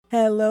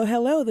Hello,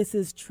 hello. This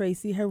is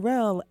Tracy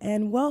Harrell,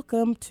 and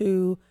welcome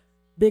to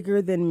Bigger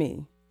Than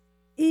Me.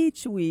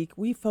 Each week,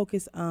 we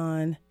focus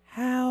on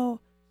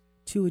how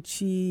to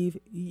achieve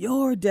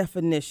your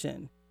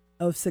definition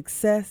of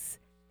success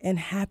and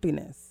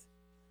happiness.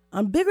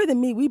 On Bigger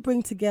Than Me, we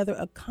bring together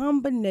a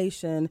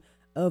combination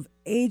of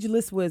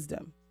ageless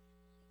wisdom,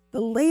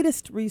 the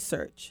latest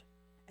research,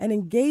 and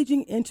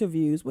engaging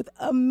interviews with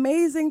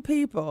amazing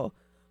people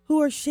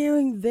who are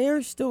sharing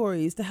their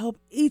stories to help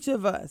each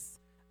of us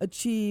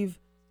achieve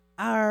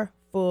our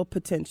full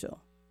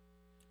potential.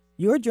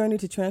 Your journey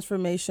to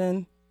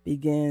transformation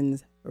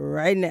begins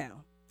right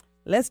now.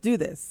 Let's do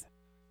this.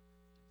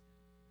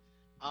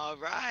 All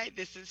right,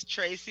 this is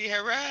Tracy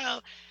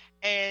Harrell,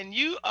 and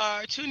you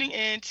are tuning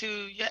in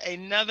to yet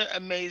another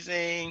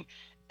amazing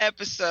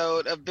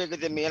episode of Bigger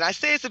Than Me. And I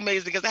say it's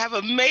amazing because I have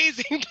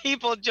amazing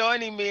people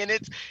joining me, and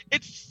it's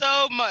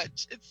so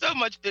much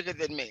bigger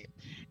than me.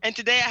 And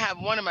today I have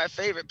one of my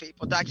favorite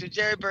people, Dr.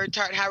 Jerry Bird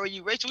Tart. How are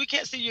you, Rachel? We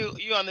can't see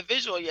you on the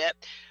visual yet.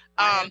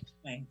 I am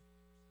fine.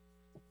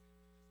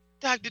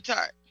 Dr.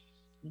 Tart,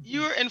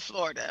 you're in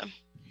Florida.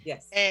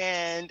 Yes.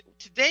 And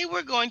today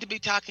we're going to be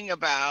talking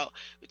about,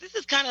 this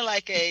is kind of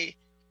like a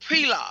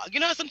prelogue.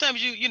 You know,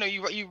 sometimes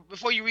you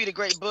before you read a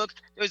great book,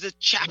 there's a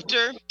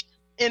chapter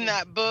in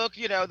that book,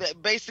 that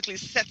basically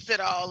sets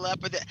it all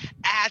up or that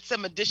adds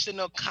some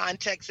additional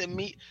context and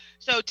meat.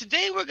 So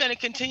today we're going to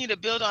continue to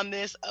build on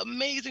this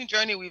amazing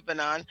journey we've been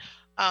on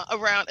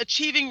around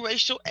achieving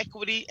racial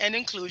equity and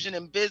inclusion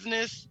in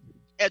business,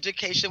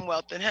 education,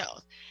 wealth, and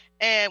health.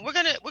 And we're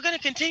gonna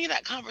continue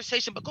that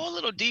conversation, but go a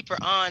little deeper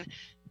on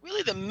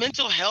really the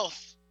mental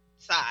health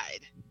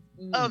side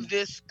of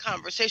this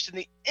conversation,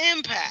 the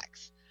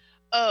impacts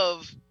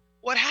of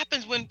what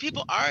happens when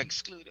people are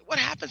excluded, what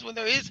happens when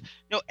there is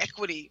no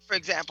equity, for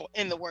example,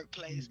 in the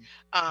workplace.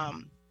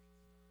 And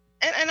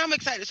I'm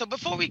excited. So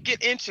before we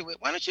get into it,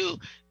 why don't you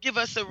give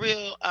us a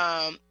real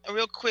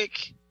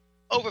quick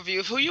overview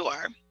of who you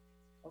are?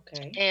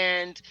 Okay.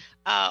 And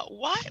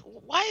why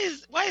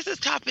is this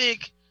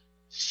topic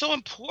so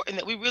important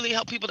that we really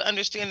help people to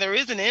understand there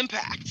is an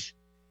impact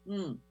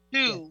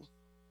to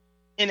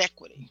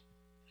inequity,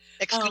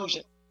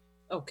 exclusion?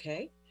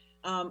 Okay.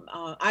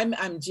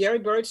 I'm Jerry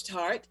Bird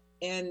Tart,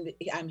 and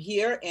I'm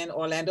here in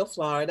Orlando,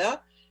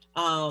 Florida.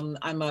 I'm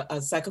a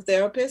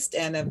psychotherapist,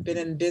 and I've been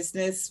in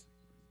business,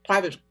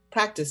 private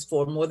practice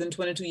for more than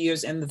 22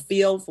 years, in the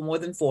field for more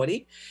than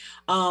 40.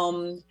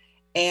 And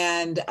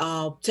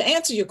to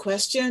answer your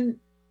question,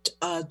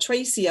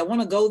 Tracy, I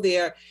want to go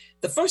there.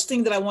 The first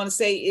thing that I want to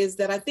say is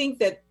that I think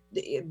that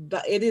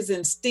it is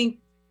instinct.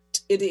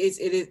 It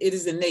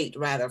is innate,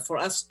 rather, for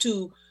us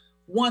to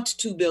want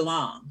to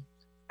belong.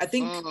 I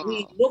think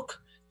we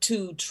look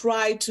to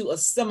try to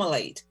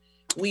assimilate.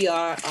 We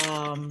are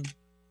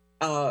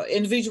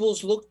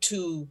individuals look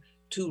to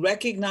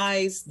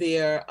recognize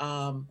their.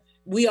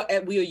 We are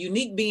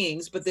unique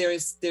beings, but there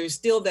is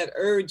still that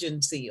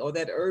urgency or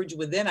that urge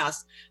within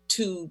us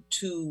to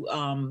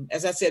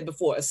as I said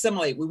before,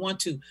 assimilate. We want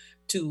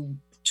to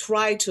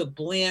try to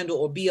blend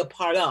or be a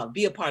part of.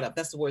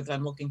 That's the word that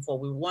I'm looking for.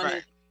 We want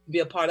to be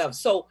a part of.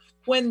 So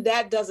when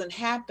that doesn't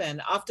happen,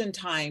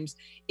 oftentimes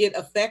it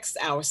affects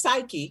our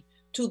psyche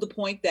to the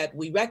point that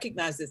we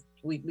recognize that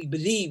we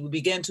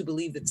begin to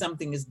believe that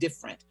something is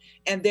different.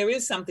 And there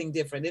is something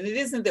different. And it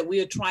isn't that we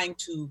are trying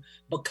to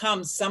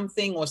become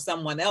something or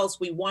someone else.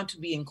 We want to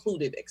be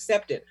included,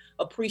 accepted,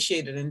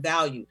 appreciated, and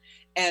valued.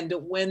 And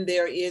when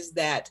there is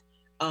that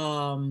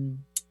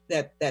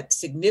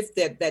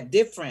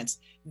difference,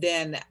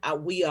 then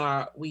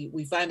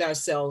we find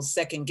ourselves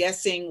second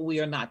guessing. We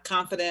are not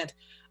confident.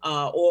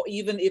 Or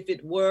even if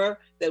it were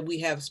that we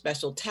have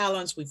special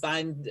talents, we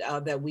find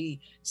that we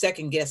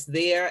second guess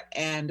there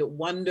and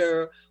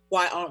wonder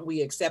why aren't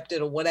we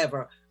accepted or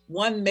whatever.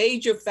 One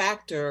major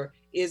factor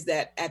is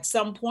that at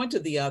some point or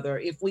the other,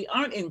 if we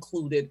aren't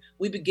included,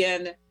 we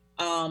begin,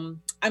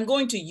 I'm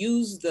going to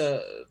use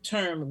the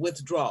term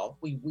withdrawal.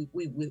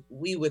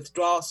 We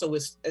withdraw, so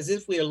it's as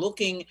if we are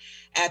looking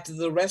at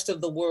the rest of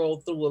the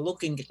world through a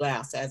looking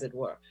glass, as it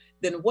were.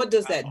 Then what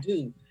does that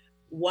do?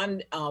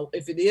 One,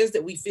 if it is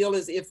that we feel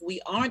as if we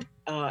aren't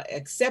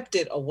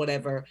accepted or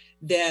whatever,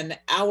 then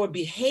our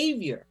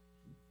behavior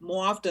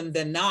more often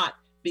than not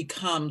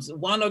becomes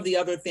one or the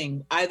other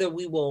thing. Either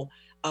we will,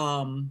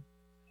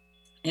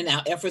 in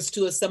our efforts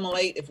to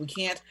assimilate, if we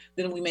can't,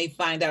 then we may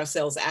find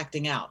ourselves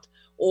acting out.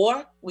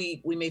 Or we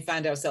may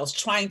find ourselves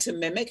trying to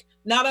mimic,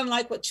 not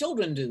unlike what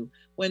children do.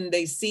 When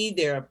they see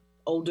their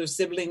older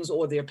siblings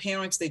or their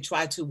parents, they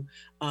try to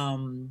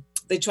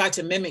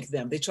mimic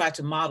them, they try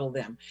to model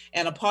them.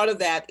 And a part of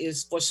that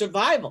is for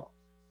survival.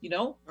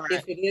 Right.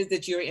 If it is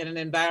that you're in an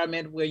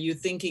environment where you're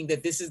thinking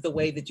that this is the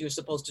way that you're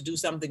supposed to do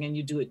something and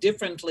you do it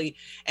differently,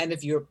 and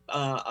if you're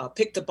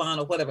picked upon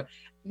or whatever,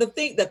 the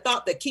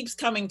thought that keeps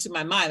coming to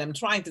my mind, I'm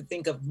trying to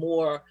think of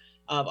more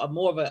of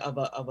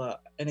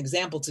an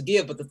example to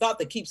give, but the thought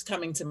that keeps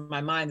coming to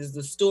my mind is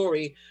the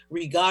story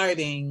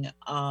regarding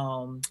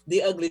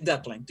the ugly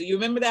duckling. Do you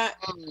remember that?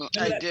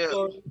 I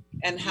do.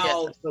 And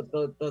how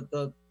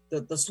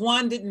the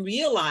swan didn't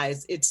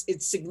realize its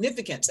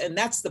significance. And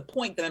that's the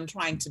point that I'm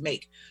trying to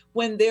make.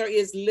 When there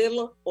is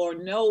little or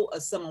no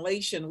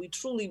assimilation, we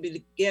truly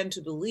begin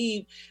to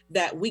believe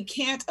that we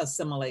can't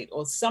assimilate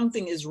or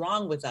something is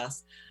wrong with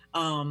us.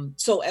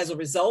 So as a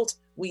result,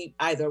 we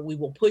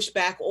will push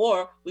back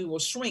or we will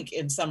shrink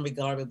in some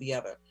regard or the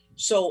other.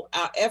 So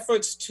our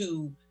efforts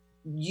to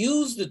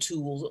use the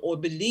tools or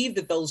believe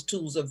that those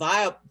tools are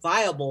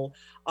viable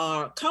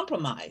are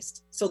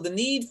compromised. So the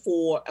need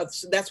for,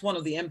 that's one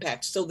of the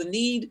impacts. So the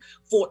need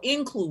for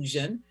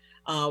inclusion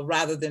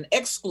rather than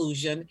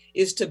exclusion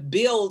is to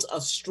build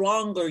a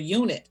stronger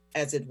unit,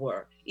 as it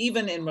were,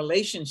 even in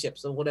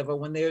relationships or whatever.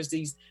 When there's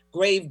these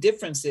grave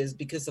differences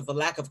because of a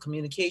lack of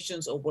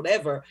communications or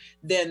whatever,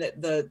 then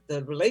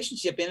the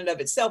relationship in and of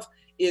itself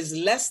is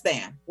less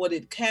than what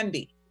it can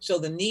be. So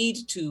the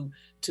need to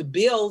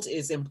build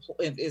is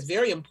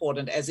very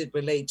important as it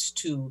relates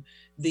to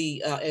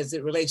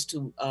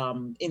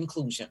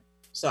inclusion.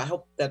 So I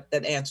hope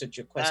that answered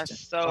your question.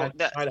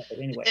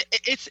 Anyway,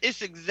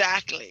 it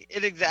exactly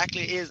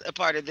is a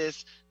part of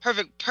this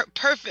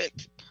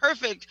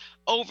perfect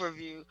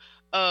overview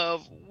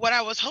of what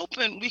I was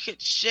hoping we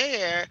could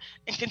share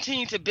and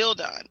continue to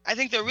build on. I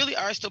think there really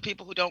are still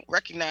people who don't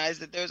recognize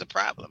that there's a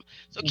problem.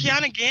 So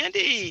Kiana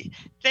Gandy,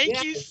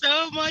 thank you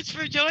so much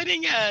for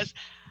joining us.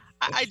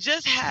 I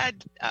just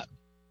had,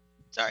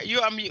 sorry,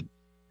 you're on mute.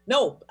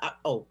 No,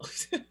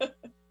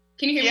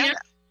 Can you hear me now?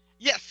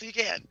 Yes, you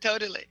can,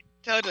 totally.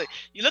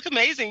 You look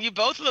amazing. You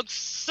both look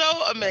so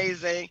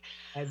amazing.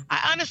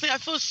 I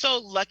feel so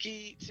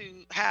lucky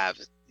to have,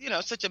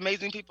 such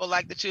amazing people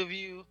like the two of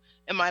you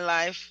in my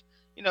life.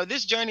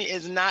 This journey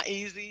is not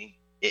easy.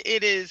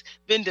 It has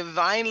been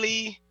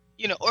divinely,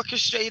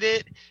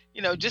 orchestrated,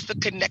 just the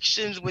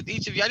connections with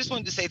each of you. I just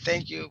wanted to say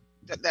thank you.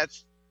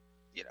 That's,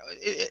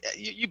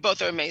 you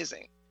both are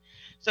amazing.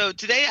 So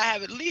today I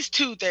have at least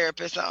two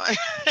therapists on.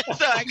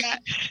 So I got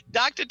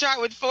Dr.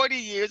 Tart with 40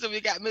 years, and we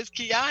got Miss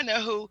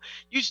Kiana, who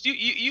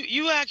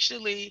you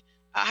actually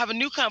have a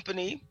new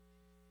company.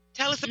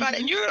 Tell us about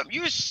it. And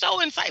you're so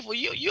insightful.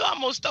 You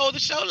almost stole the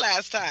show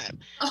last time.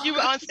 You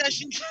were on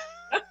sessions.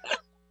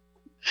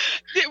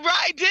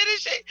 Right, didn't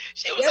she?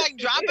 She was like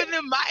dropping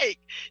the mic.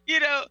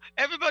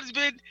 Everybody's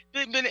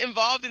been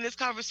involved in this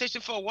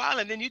conversation for a while,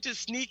 and then you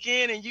just sneak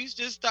in and you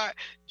just start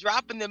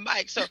dropping the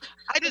mic. So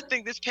I just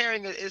think this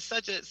pairing is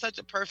such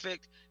a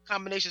perfect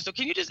combination. So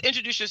can you just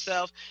introduce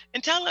yourself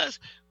and tell us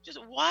just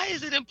why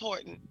is it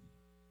important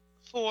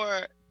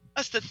for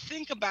us to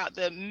think about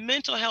the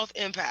mental health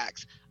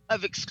impacts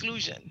of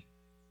exclusion?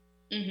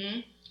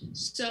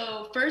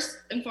 So first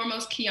and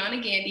foremost,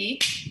 Kiana Gandy.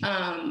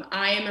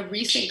 I am a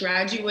recent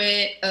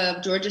graduate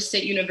of Georgia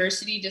State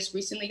University, just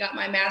recently got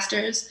my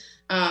master's.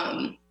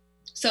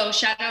 So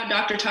shout out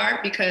Dr.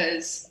 Tart,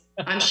 because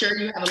I'm sure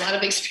you have a lot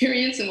of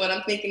experience, and what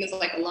I'm thinking is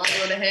like a long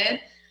road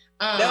ahead.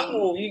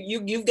 No,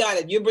 you've got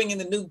it. You're bringing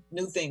the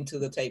new thing to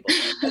the table.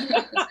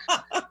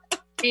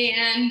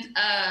 And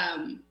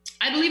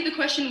I believe the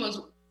question was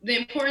the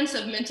importance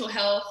of mental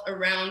health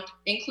around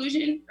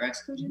inclusion or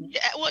exclusion?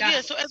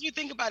 Yeah, so as we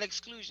think about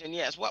exclusion,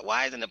 yes,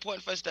 why is it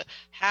important for us to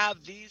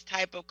have these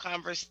type of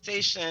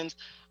conversations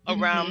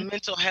around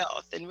mental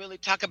health and really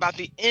talk about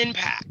the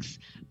impacts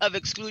of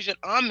exclusion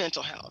on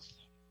mental health?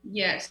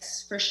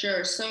 Yes, for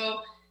sure.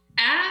 So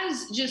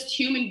as just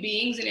human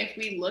beings, and if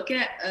we look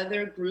at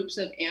other groups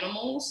of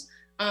animals,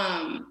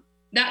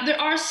 that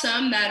there are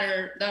some that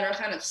are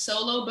kind of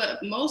solo,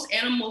 but most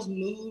animals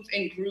move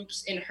in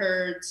groups, in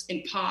herds,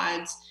 in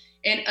pods,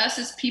 and us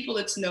as people,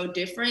 it's no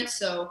different.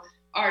 So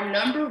our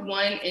number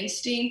one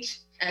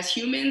instinct as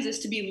humans is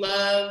to be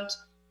loved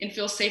and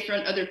feel safe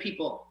around other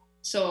people.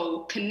 So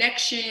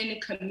connection,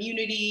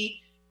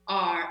 community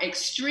are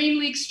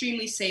extremely,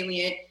 extremely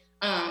salient.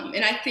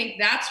 And I think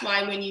that's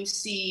why when you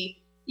see,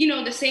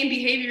 the same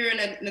behavior in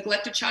a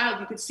neglected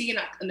child, you could see in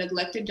a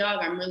neglected dog,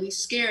 I'm really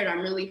scared,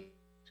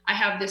 I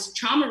have this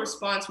trauma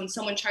response when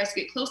someone tries to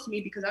get close to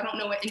me because I don't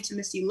know what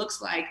intimacy looks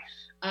like,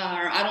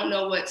 or I don't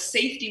know what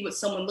safety with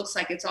someone looks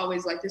like. It's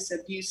always like this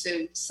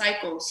abusive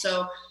cycle.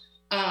 So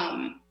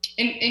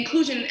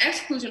inclusion and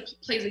exclusion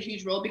plays a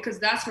huge role, because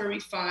that's where we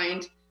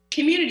find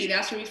community.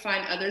 That's where we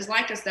find others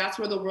like us. That's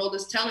where the world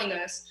is telling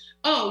us,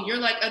 oh, you're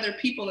like other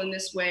people in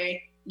this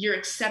way, you're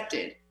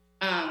accepted.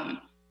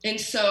 And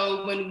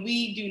so when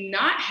we do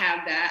not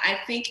have that,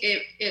 I think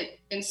it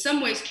in some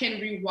ways can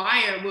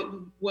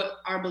rewire what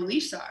our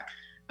beliefs are.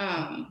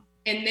 And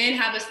then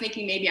have us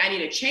thinking, maybe I need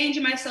to change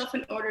myself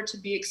in order to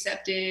be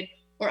accepted,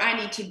 or I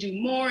need to do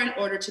more in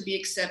order to be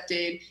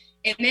accepted.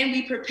 And then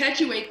we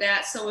perpetuate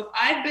that. So if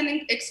I've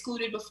been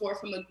excluded before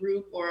from a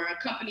group or a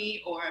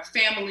company or a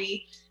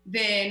family,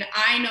 then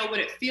I know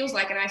what it feels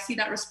like. And I see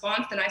that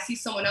response, and I see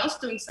someone else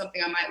doing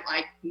something I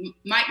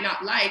might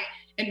not like.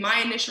 And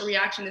my initial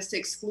reaction is to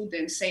exclude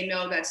them, say,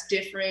 no, that's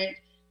different,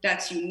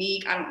 that's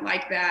unique, I don't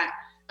like that.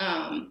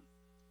 When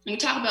we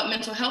talk about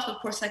mental health, of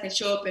course, that can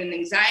show up in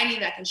anxiety,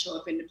 that can show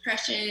up in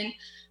depression,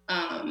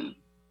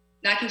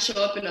 that can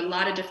show up in a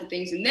lot of different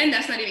things. And then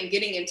that's not even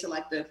getting into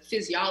like the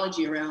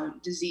physiology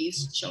around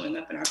disease showing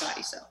up in our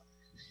body. So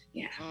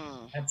Yeah.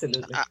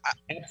 Absolutely.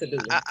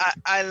 Absolutely.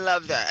 I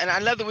love that. And I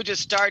love that we're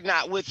just starting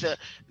out with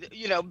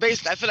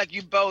basically, I feel like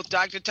you both,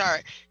 Dr.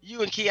 Tart,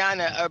 you and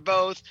Kiana are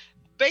both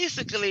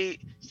basically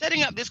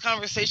setting up this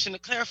conversation to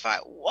clarify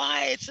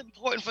why it's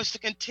important for us to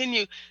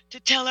continue to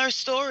tell our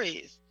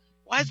stories.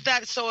 Why is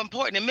that so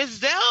important? And Miss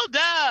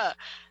Zelda,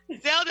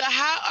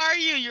 how are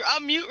you? You're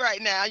on mute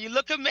right now. You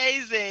look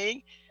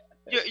amazing.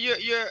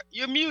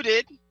 You're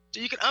muted,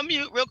 so you can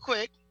unmute real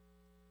quick.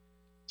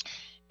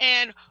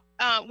 And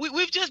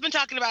we've just been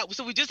talking about,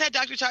 so we just had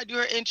Dr. Tart do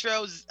her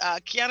intro.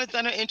 Kiana's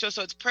done her intro,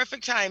 so it's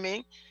perfect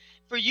timing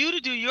for you to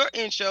do your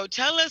intro.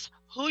 Tell us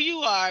who you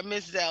are,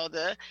 Miss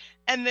Zelda,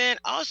 and then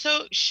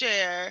also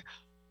share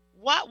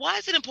why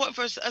is it important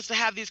for us to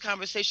have these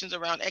conversations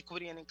around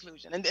equity and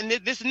inclusion. And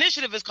this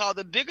initiative is called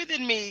the Bigger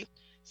Than Me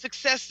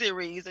Success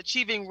Series,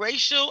 Achieving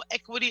Racial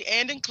Equity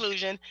and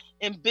Inclusion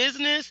in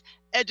Business,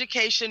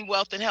 Education,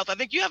 Wealth, and Health. I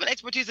think you have an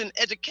expertise in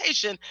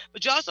education,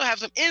 but you also have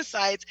some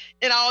insights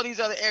in all these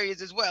other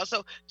areas as well.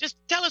 So just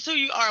tell us who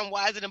you are and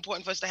why is it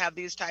important for us to have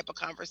these type of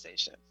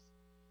conversations?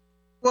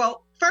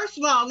 Well, first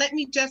of all, let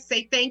me just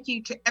say thank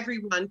you to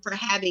everyone for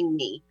having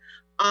me.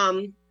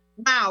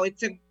 Wow,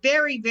 it's a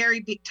very,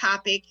 very big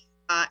topic.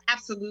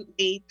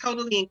 Absolutely,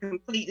 totally and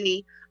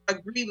completely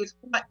agree with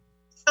what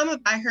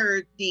I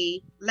heard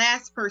the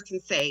last person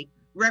say,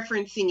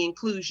 referencing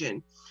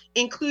inclusion.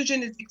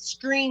 Inclusion is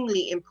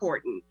extremely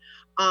important.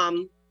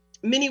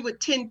 Many would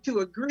tend to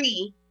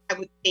agree, I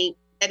would think,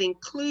 that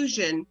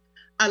inclusion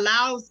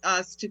allows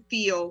us to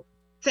feel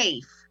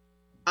safe,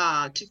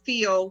 to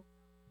feel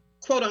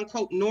quote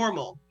unquote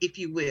normal, if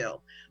you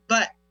will.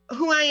 But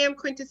who I am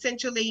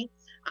quintessentially,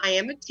 I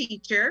am a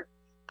teacher,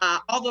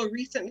 although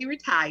recently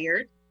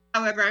retired.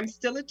 However, I'm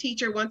still a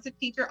teacher. Once a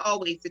teacher,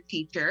 always a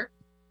teacher.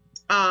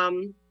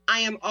 I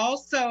am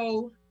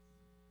also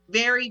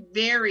very,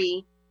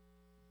 very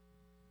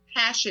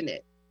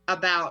passionate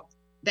about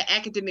the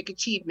academic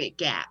achievement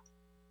gap,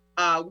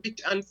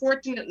 which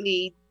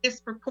unfortunately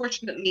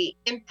disproportionately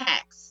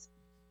impacts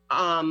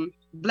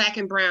Black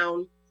and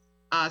Brown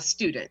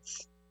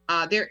students.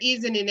 There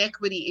is an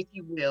inequity, if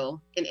you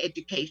will, in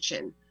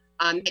education.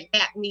 That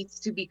gap needs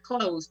to be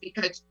closed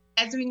because,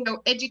 as we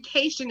know,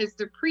 education is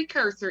the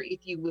precursor,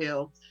 if you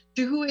will,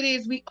 to who it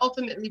is we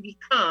ultimately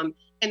become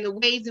and the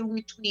ways in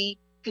which we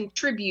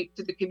contribute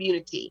to the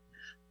community.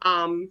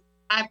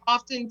 I've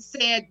often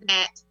said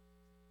that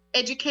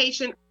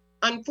education,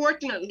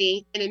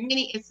 unfortunately, and in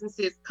many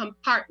instances,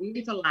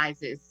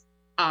 compartmentalizes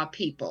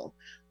people.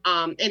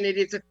 And it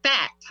is a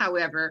fact,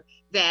 however,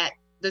 that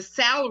the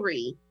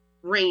salary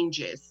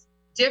ranges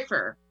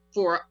differ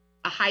for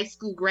a high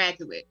school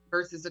graduate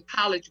versus a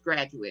college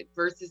graduate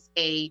versus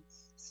a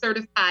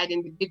certified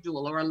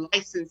individual or a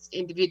licensed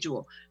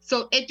individual.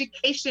 So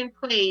education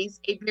plays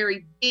a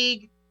very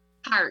big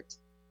part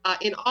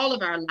in all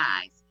of our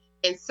lives.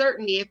 And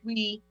certainly if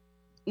we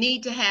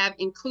need to have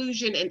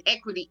inclusion and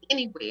equity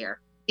anywhere,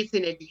 it's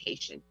in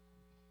education.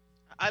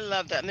 I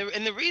love that.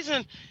 And the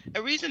reason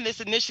this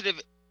initiative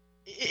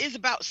is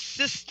about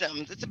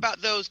systems. It's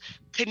about those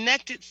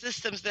connected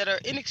systems that are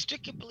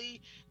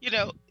inextricably,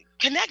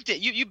 connected.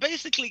 You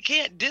basically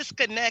can't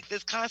disconnect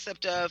this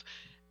concept of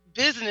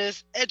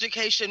business,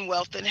 education,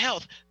 wealth, and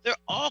health. They're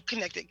all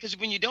connected because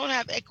when you don't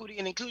have equity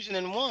and inclusion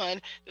in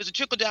one, there's a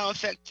trickle-down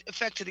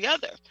effect to the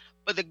other.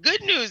 But the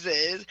good news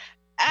is,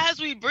 as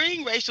we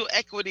bring racial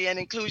equity and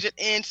inclusion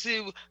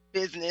into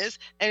business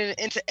and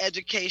into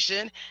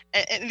education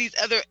and these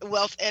other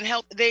wealth and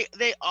health,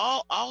 they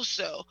all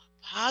also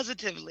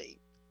positively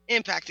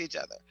impact each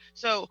other.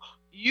 So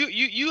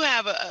you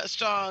have a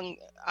strong,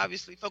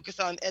 obviously,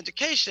 focus on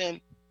education,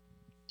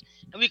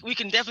 and we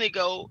can definitely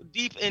go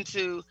deep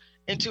into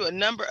a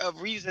number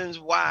of reasons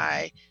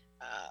why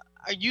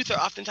our youth are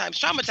oftentimes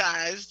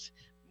traumatized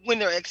when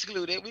they're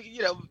excluded.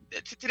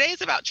 Today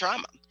is about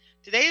trauma.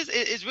 Today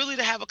is really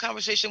to have a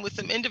conversation with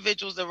some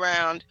individuals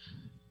around,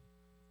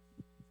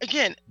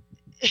 again,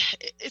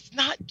 it's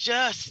not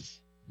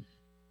just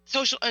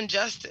social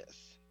injustice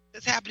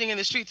that's happening in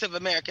the streets of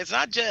America. It's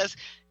not just,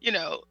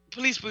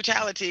 police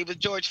brutality with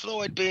George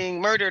Floyd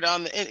being murdered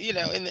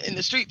in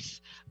the streets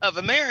of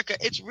America.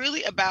 It's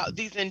really about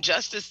these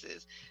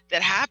injustices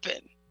that happen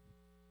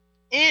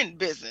in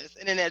business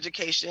and in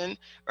education,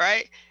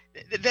 right?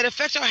 That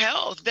affect our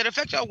health, that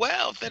affect our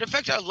wealth, that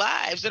affect our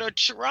lives, that are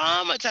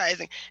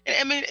traumatizing. And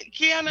I mean,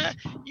 Kiana,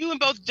 you and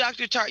both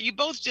Dr. Tart, you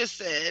all just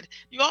said,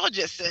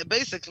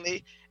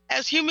 basically,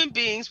 as human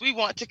beings, we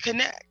want to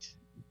connect.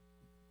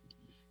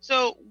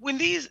 So when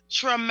these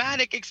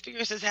traumatic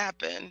experiences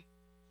happen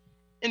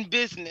in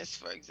business,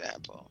 for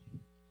example,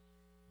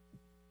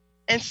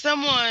 and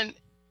someone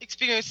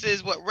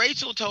experiences what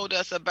Rachel told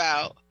us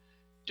about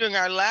during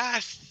our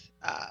last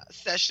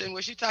session,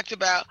 where she talked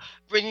about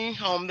bringing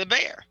home the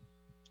bear,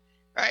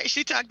 right?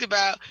 She talked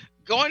about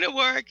going to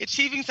work,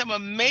 achieving some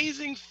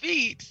amazing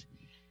feats,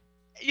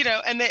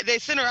 and they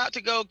sent her out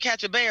to go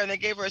catch a bear, and they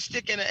gave her a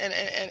stick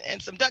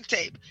and some duct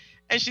tape.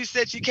 And she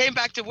said she came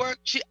back to work,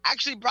 she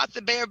actually brought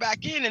the bear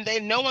back in,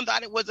 and no one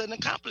thought it was an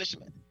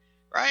accomplishment,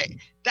 right?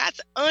 That's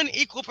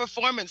unequal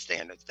performance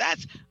standards.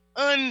 That's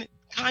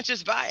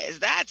unconscious bias.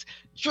 That's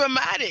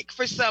traumatic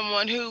for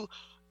someone who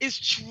is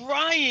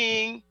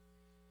trying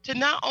to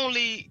not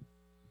only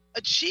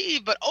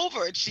achieve but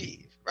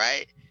overachieve,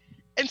 right?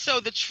 And so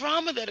the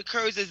trauma that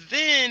occurs is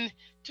then,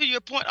 to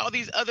your point, all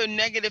these other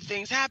negative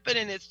things happen,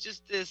 and it's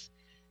just this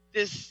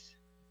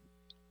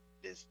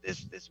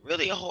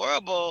really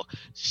horrible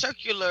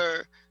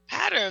circular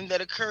pattern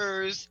that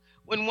occurs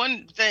when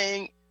one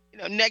thing,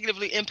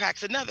 negatively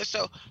impacts another.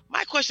 So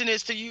my question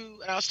is to you,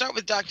 and I'll start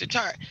with Dr.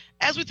 Tartt.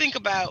 As we think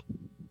about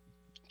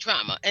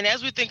trauma, and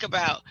as we think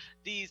about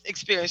these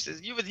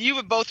experiences, you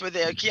were both were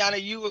there.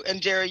 Kiana, you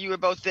and Jerry, you were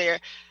both there.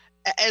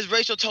 As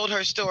Rachel told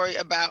her story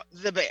about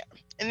the bear,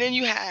 and then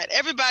you had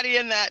everybody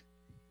in that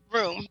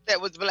room that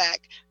was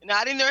Black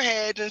nodding their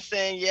heads and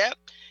saying, "Yep."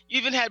 You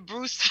even had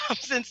Bruce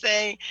Thompson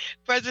saying,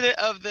 president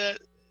of the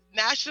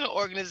national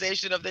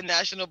organization of the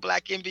National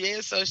Black MBA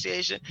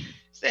Association,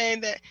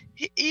 saying that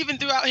even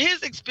throughout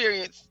his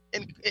experience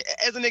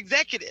as an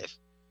executive,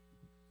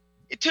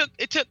 it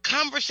took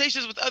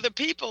conversations with other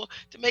people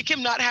to make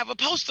him not have a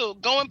postal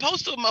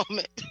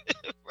moment,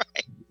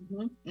 right?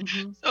 Mm-hmm,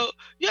 mm-hmm. So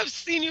you have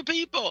senior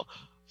people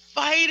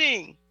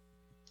fighting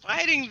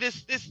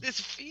this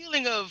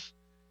feeling of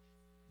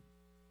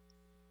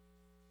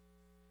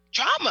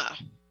trauma.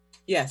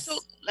 Yes. So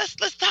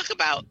let's talk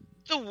about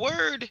the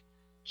word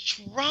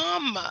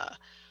trauma.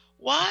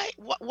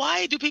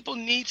 Why do people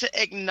need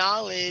to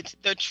acknowledge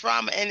their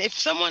trauma? And if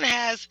someone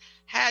has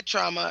had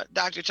trauma,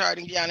 Dr. Tartt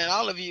and Kiana and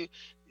all of you,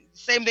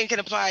 same thing can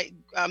apply,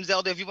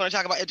 Zelda, if you want to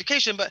talk about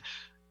education. But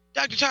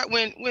Dr. Tartt,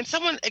 when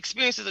someone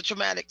experiences a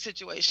traumatic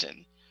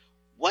situation,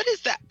 what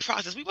is that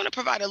process? We want to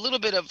provide a little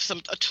bit of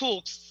a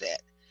tool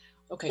set.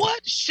 Okay.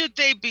 What should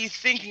they be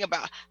thinking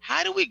about?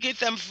 How do we get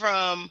them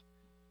from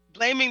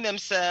blaming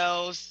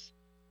themselves,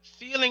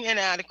 feeling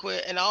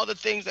inadequate, and all the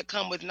things that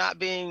come with not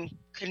being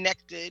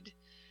connected,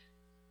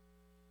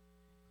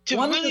 to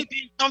really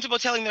be comfortable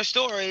telling their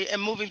story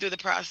and moving through the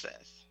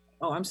process?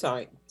 Oh, I'm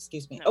sorry.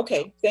 Excuse me. No.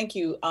 Okay. Thank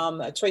you,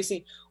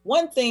 Tracy.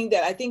 One thing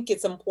that I think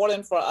it's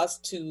important for us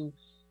to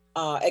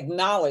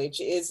acknowledge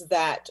is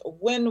that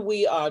when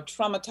we are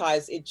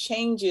traumatized, it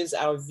changes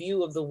our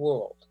view of the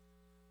world.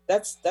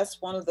 That's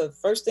one of the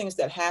first things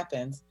that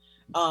happens,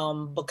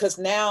 because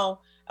now,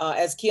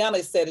 as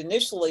Kiana said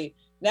initially,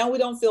 now we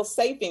don't feel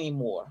safe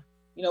anymore.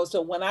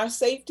 So when our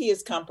safety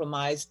is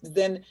compromised,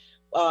 then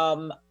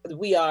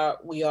we are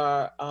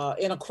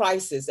in a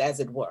crisis,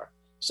 as it were.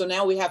 So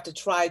now we have to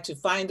try to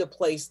find a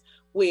place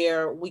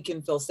where we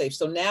can feel safe.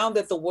 So now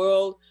that the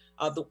world,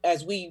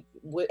 as we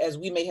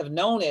may have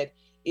known it,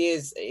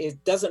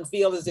 it doesn't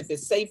feel as if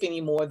it's safe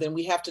anymore, then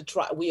we have to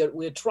try.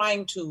 We're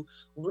trying to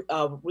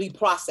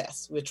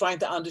reprocess. We're trying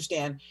to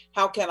understand,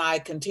 how can I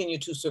continue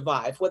to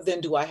survive? What then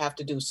do I have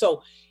to do?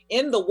 So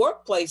in the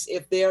workplace,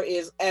 if there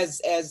is, as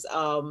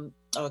the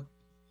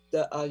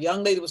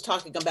young lady was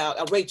talking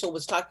about, Rachel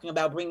was talking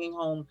about bringing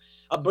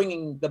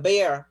the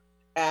bear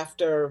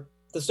after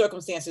the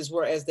circumstances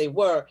were as they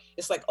were.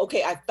 It's like,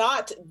 okay, I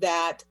thought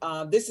that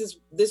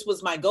this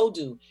was my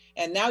go-do,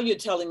 and now you're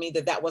telling me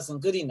that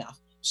wasn't good enough.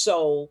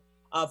 So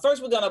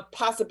first we're going to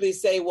possibly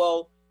say,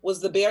 well, was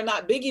the bear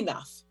not big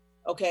enough?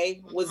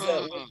 Okay,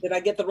 did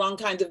I get the wrong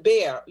kind of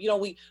bear?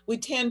 We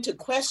tend to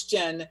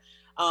question,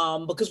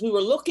 because we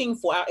were looking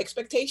for, our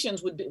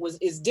expectations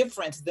is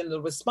different than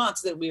the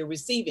response that we are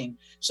receiving.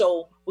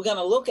 So we're going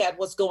to look at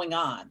what's going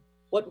on.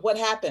 What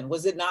happened?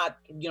 Was it not,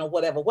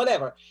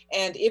 whatever.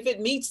 And if it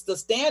meets the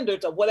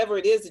standards of whatever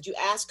it is that you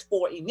asked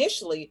for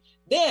initially,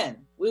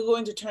 then we're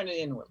going to turn it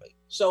inwardly.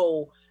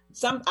 So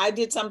I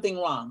did something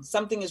wrong.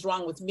 Something is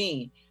wrong with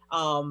me.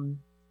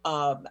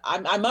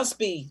 I must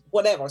be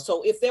whatever.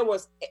 So if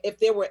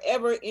there were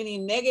ever any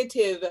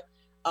negative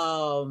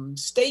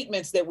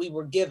statements that we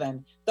were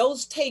given,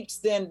 those tapes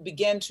then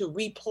began to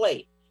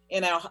replay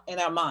in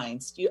our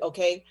minds.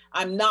 Okay,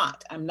 I'm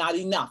not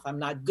enough. I'm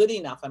not good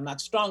enough. I'm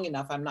not strong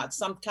enough. I'm not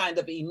some kind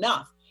of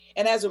enough.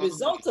 And as a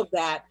result of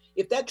that,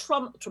 if that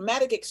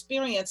traumatic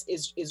experience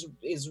is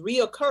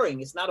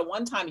reoccurring, it's not a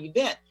one-time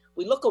event.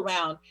 We look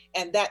around,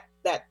 and that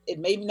it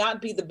may not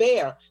be the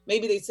bear.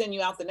 Maybe they send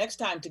you out the next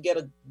time to get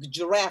a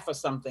giraffe or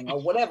something or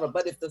whatever.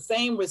 But if the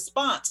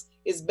response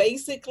is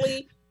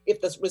basically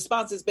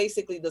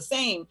the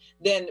same,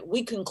 then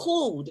we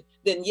conclude,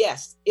 then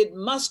yes, it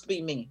must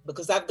be me,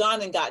 because I've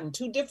gone and gotten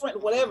two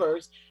different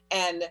whatevers,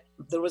 and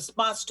the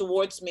response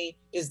towards me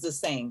is the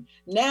same.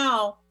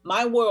 Now,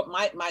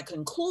 my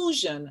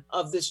conclusion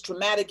of this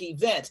traumatic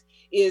event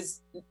is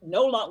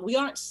no longer, we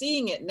aren't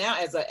seeing it now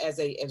as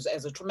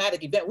a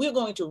traumatic event. We're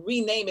going to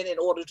rename it in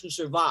order to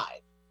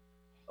survive.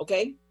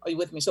 Okay, are you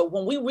with me? So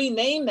when we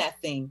rename that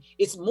thing,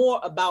 it's more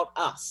about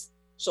us.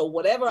 So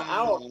whatever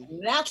our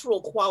natural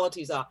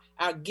qualities are,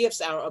 our gifts,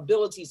 our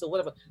abilities, or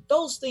whatever,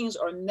 those things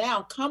are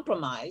now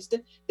compromised.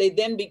 They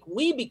then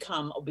we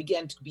become or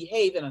begin to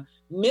behave in a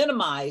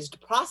minimized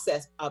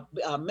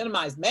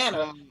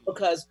manner,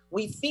 because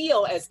we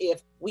feel as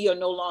if we are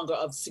no longer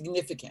of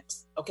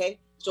significance. Okay,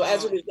 so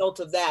as a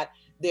result of that,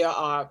 there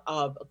are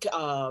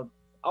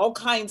all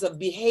kinds of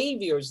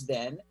behaviors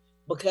then,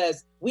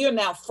 because we are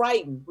now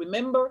frightened.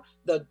 Remember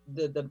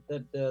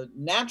the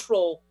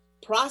natural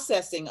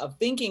processing of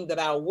thinking that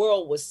our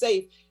world was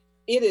safe.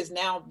 It has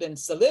now been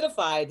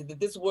solidified that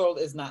this world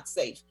is not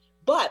safe,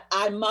 but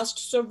I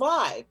must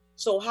survive.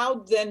 So how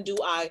then do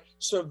I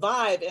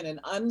survive in an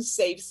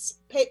unsafe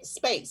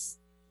space?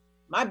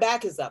 My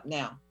back is up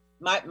now.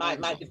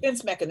 My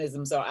defense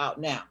mechanisms are out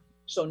now.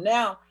 So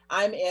now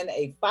I'm in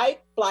a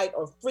fight, flight,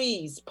 or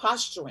freeze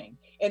posturing,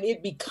 and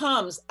it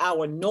becomes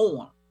our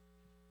norm.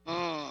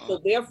 So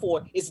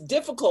therefore, it's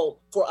difficult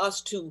for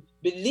us to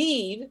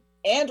believe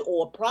and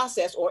or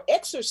process or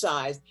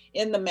exercise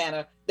in the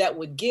manner that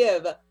would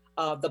give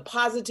the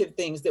positive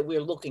things that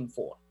we're looking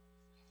for.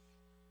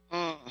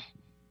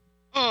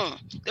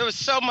 There was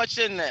so much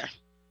in there.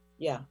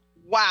 Yeah.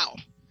 Wow.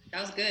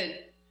 That was good.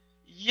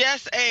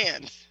 Yes,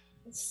 and.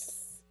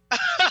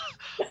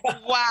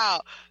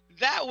 Wow.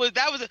 That was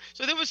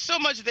so there was so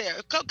much there.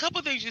 A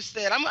couple things you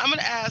said. I'm going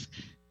to ask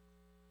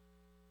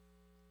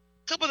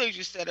a couple things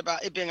you said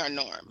about it being our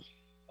norm.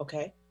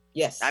 Okay.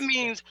 Yes. That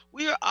means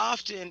we are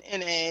often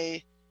in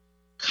a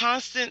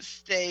constant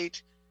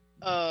state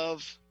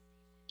of,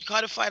 you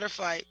call it fight or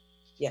fight.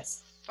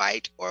 Yes.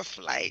 Fight or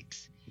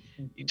flight.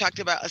 You talked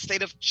about a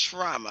state of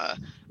trauma,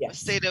 yes. a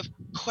state of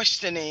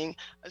questioning,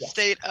 a yes.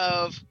 state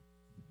of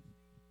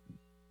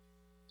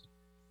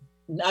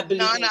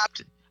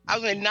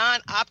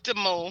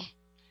non-optimal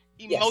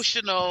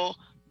emotional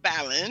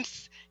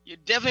balance. You're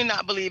definitely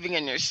not believing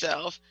in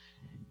yourself.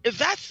 If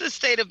that's the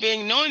state of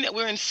being, knowing that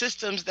we're in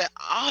systems that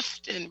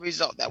often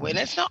result that way, and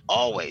it's not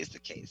always the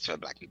case for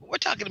Black people. We're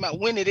talking about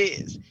when it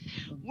is.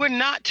 We're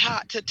not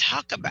taught to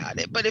talk about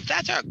it. But if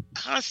that's our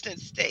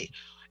constant state,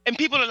 and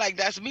people are like,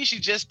 that's me, she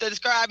just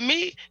described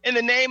me, in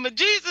the name of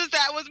Jesus,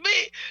 that was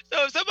me.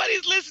 So if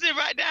somebody's listening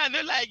right now and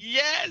they're like,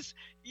 yes,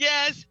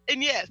 yes,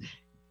 and yes,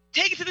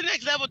 take it to the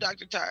next level,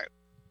 Dr. Tharp.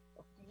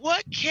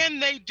 What can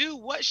they do?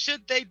 What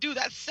should they do?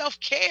 That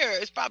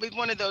self-care is probably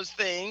one of those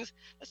things.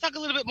 Let's talk a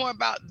little bit more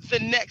about the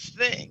next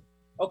thing.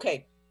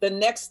 Okay, the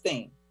next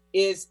thing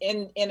is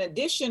in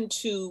addition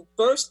to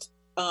first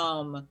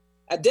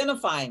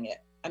identifying it.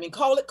 I mean,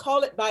 call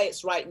it by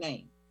its right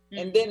name,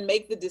 and then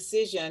make the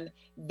decision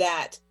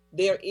that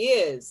there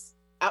is,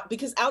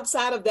 because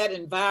outside of that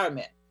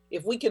environment,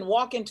 if we can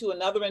walk into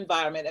another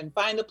environment and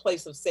find a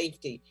place of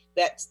safety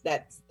that's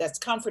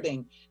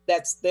comforting,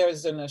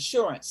 there's an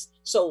assurance.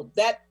 So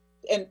that,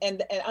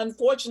 and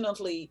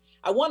unfortunately,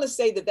 I want to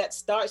say that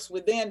starts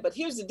within, but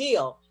here's the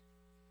deal.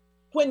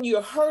 When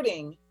you're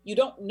hurting, you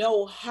don't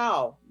know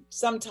how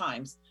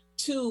sometimes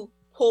to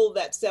pull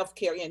that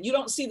self-care in. You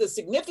don't see the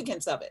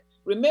significance of it.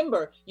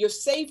 Remember, your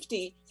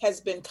safety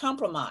has been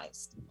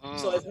compromised.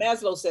 So as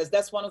Maslow says,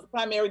 that's one of the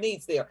primary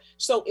needs there.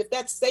 So if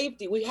that's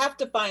safety, we have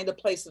to find a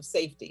place of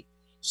safety.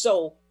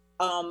 So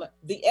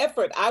the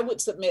effort, I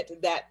would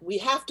submit that we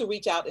have to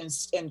reach out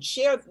and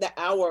share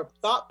our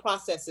thought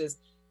processes,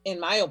 in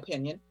my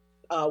opinion,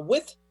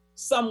 with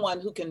someone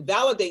who can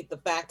validate the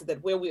fact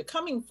that where we're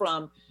coming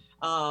from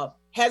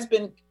has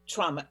been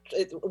trauma,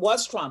 it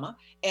was trauma,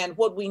 and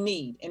what we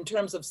need in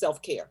terms of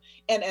self-care.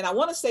 And I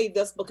want to say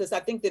this because I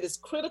think that it's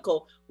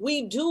critical.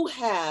 We do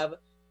have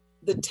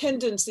the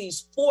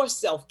tendencies for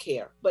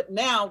self-care, but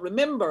now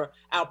remember,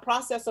 our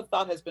process of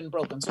thought has been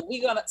broken. So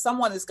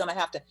someone is gonna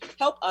have to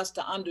help us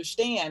to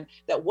understand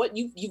that what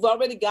you've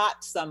already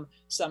got some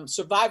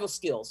survival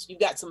skills. You've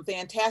got some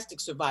fantastic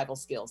survival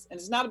skills, and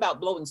it's not about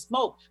blowing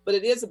smoke, but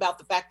it is about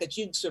the fact that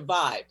you've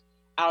survived.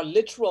 Our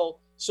literal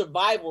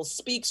survival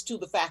speaks to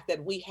the fact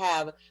that we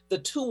have the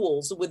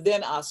tools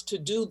within us to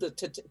do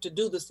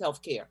the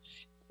self-care.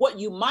 What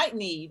you might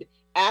need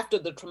after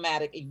the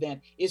traumatic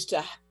event is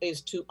to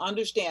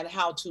understand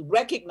how to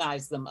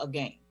recognize them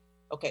again.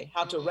 Okay,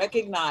 how to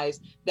recognize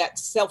that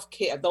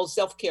self-care, those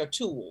self-care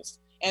tools,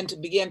 and to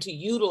begin to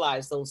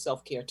utilize those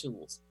self-care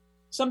tools.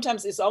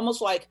 Sometimes it's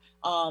almost like,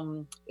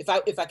 if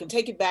I can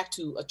take it back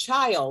to a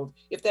child,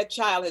 if that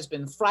child has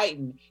been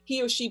frightened,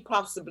 he or she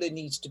possibly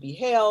needs to be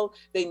held,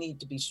 they need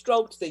to be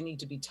stroked, they need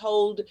to be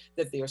told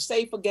that they're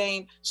safe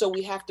again. So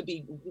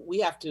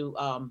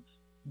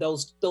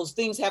those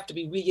things have to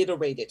be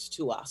reiterated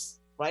to us,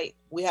 right?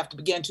 We have to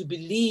begin to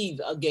believe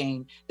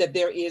again that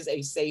there is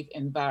a safe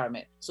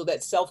environment. So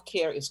that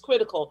self-care is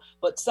critical,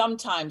 but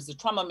sometimes the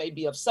trauma may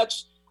be of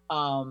such,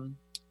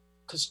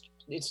 because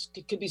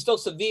it could be so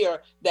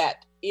severe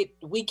that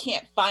we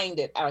can't find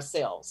it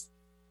ourselves.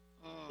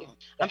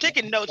 I'm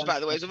taking notes, by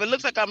the way. So if it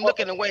looks like I'm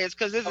looking away, it's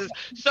because this is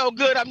so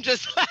good. I'm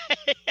just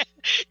like,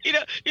 you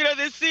know,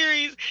 this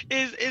series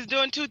is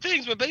doing two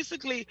things. We're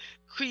basically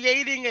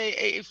creating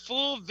a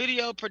full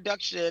video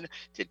production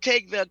to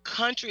take the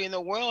country and the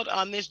world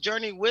on this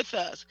journey with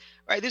us,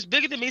 right? This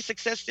Bigger Than Me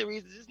success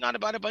series, this is not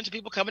about a bunch of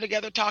people coming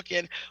together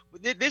talking.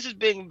 This is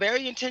being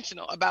very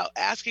intentional about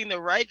asking the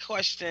right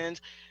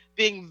questions,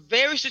 being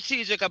very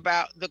strategic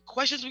about the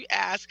questions we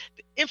ask,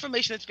 the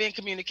information that's being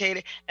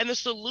communicated, and the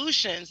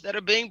solutions that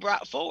are being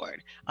brought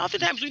forward.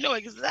 Oftentimes we know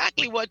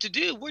exactly what to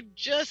do. We're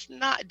just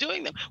not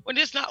doing them. We're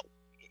just not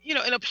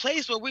in a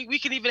place where we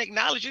can even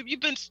acknowledge you've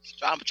been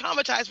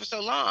traumatized for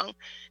so long.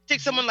 Take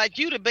someone like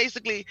you to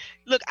basically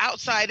look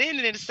outside in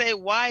and then say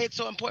why it's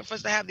so important for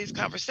us to have these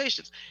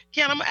conversations.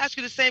 Ken, I'm gonna ask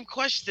you the same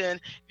question.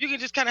 If you can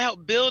just kind of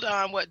help build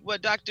on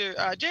what Dr.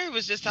 Jerry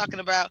was just talking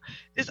about,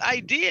 this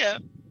idea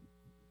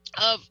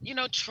of,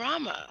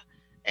 trauma.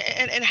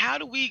 And how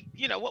do we,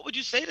 what would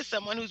you say to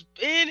someone who's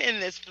been in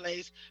this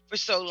place for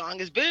so long,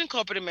 has been in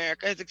corporate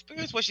America, has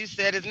experienced what she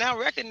said, is now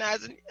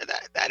recognizing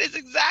that is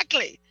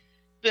exactly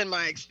been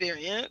my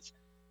experience.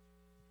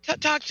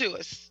 Talk to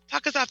us.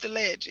 Talk us off the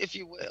ledge, if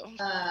you will.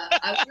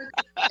 I would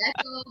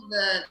echo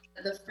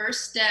the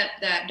first step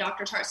that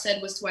Dr. Tartt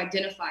said was to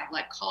identify,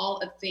 like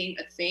call a thing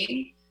a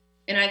thing.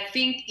 And I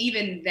think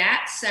even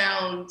that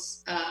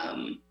sounds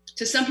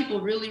to some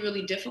people really,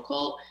 really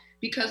difficult,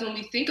 because when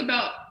we think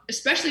about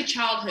especially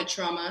childhood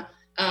trauma,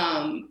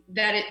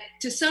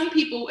 to some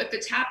people, if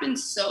it's happened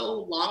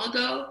so long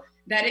ago,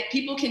 that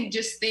people can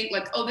just think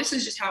like, oh, this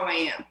is just how I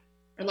am.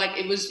 Or like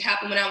it was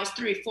happened when I was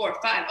 3, 4,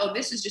 5. Oh,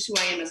 this is just who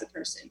I am as a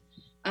person.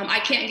 I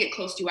can't get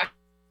close to. I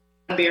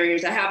have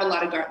barriers. I have a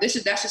lot of guard. That's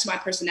just my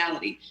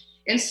personality.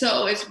 And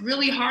so it's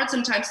really hard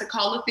sometimes to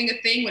call a thing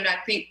a thing when I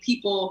think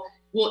people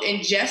will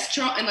ingest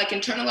trauma and like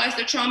internalize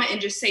their trauma and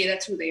just say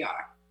that's who they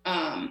are.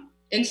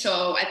 And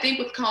so I think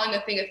with calling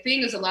a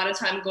thing is a lot of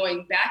time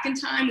going back in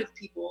time with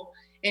people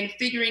and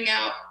figuring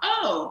out,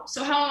 oh,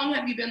 so how long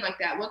have you been like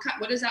that?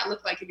 What does that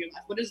look like in your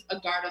life? What does a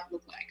guard up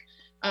look like?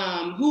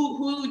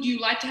 Who do you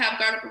like to have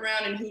guard up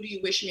around, and who do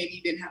you wish maybe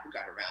you didn't have a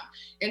guard around?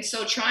 And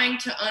so trying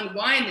to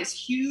unwind this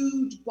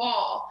huge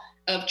ball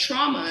of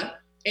trauma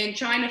and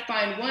trying to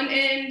find one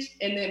end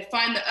and then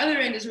find the other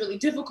end is really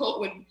difficult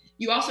when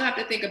you also have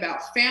to think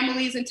about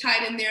families and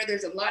tied in there.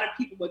 There's a lot of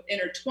people with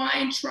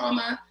intertwined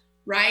trauma,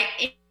 right?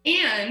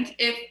 And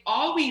if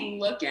all we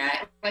look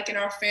at, like in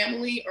our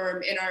family or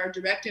in our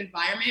direct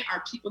environment,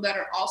 are people that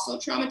are also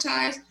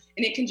traumatized,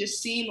 and it can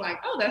just seem like,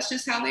 oh, that's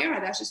just how they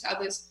are. That's just how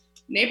this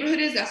neighborhood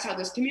is. That's how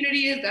this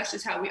community is. That's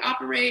just how we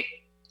operate.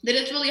 Then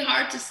it's really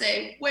hard to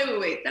say,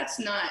 wait, that's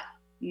not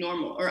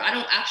normal, or I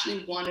don't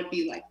actually want to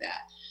be like that.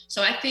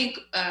 So I think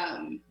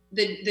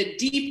the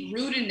deep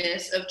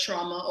rootedness of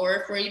trauma, or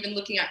if we're even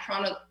looking at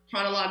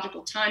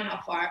chronological time, how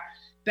far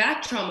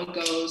back trauma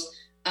goes,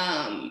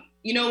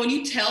 when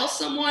you tell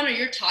someone or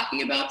you're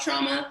talking about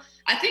trauma,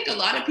 I think a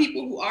lot of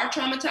people who are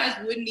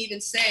traumatized wouldn't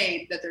even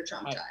say that they're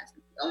traumatized.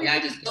 Right. Oh yeah, I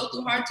just go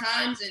through hard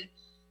times and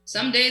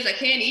some days I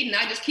can't eat and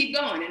I just keep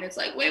going. And it's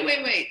like, wait.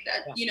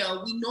 That, we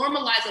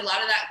normalize a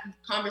lot of that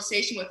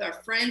conversation with our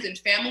friends and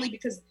family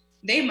because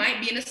they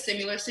might be in a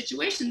similar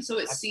situation. So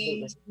it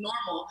seems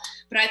normal.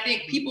 But I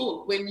think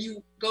people, when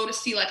you go to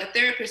see like a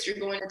therapist, you're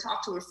going to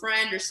talk to a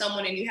friend or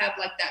someone and you have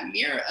like that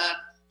mirror up,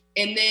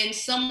 and then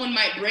someone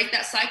might break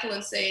that cycle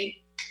and say,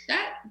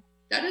 that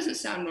doesn't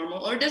sound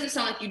normal, or it doesn't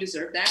sound like you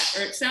deserve that,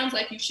 or it sounds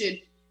like you should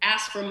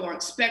ask for more,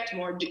 expect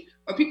more,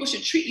 or people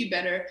should treat you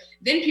better.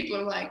 Then people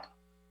are like,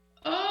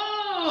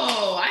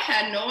 oh, I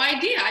had no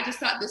idea. I just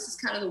thought this is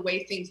kind of the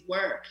way things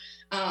were.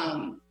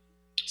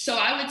 So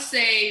I would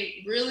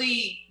say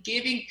really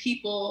giving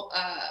people,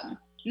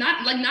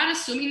 not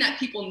assuming that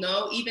people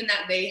know even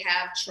that they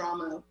have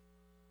trauma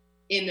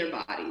in their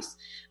bodies.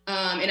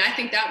 And I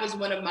think that was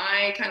one of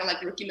my kind of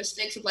like rookie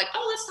mistakes of like,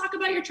 oh, let's talk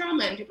about your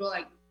trauma. And people are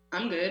like,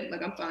 I'm good.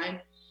 Like, I'm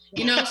fine.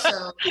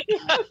 So.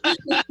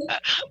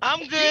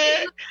 I'm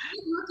good.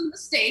 Rookie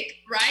mistake,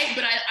 right?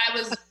 But I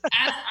was, as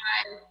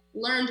I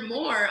learned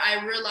more,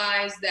 I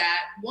realized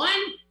that one,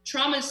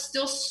 trauma is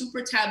still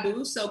super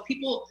taboo. So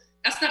people,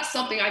 that's not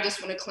something I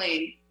just want to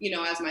claim,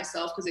 as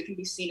myself, because it can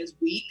be seen as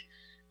weak.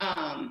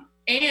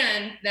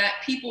 And that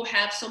people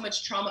have so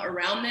much trauma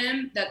around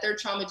them that their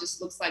trauma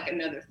just looks like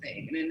another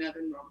thing and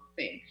another normal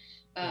thing.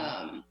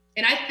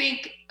 And I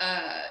think,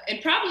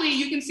 and probably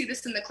you can see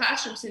this in the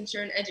classroom since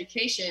you're in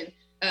education,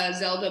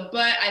 Zelda,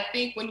 but I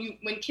think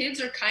when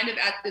kids are kind of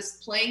at this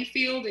playing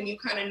field and you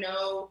kind of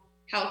know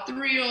how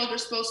 3-year-olds are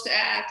supposed to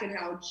act and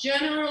how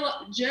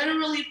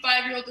generally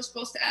 5-year-olds are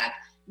supposed to act,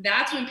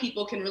 that's when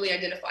people can really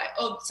identify,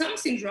 oh, something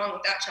seems wrong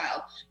with that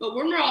child. But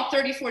when we're all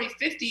 30, 40,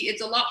 50,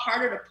 it's a lot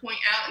harder to point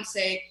out and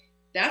say,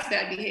 that's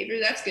bad behavior,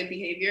 that's good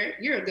behavior,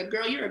 you're a good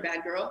girl, you're a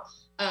bad girl.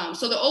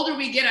 So the older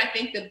we get, I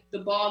think the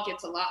ball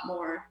gets a lot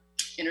more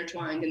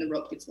intertwined and the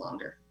rope gets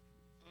longer.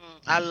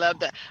 I love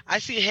that. I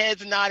see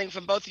heads nodding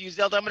from both of you.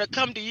 Zelda, I'm going to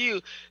come to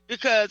you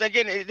because,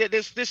 again,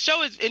 this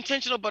show is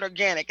intentional but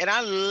organic. And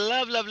I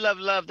love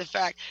the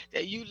fact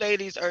that you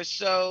ladies are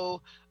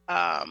so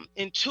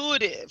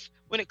intuitive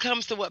when it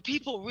comes to what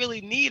people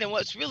really need and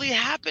what's really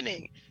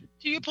happening.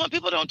 To your point,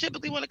 people don't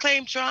typically want to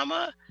claim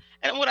trauma.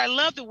 And what I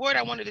love, the word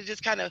I wanted to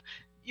just kind of,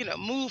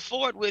 move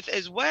forward with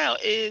as well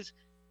is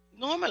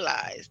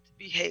normalized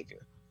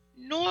behavior,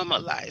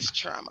 normalized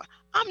trauma.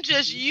 I'm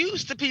just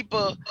used to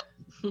people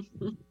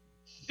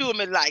doing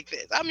it like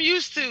this. I'm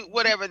used to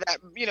whatever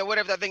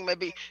that thing may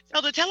be.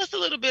 Zelda, tell us a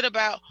little bit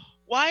about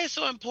why it's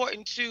so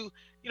important to,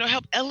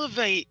 help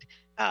elevate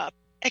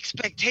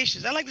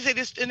expectations. I like to say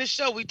this in this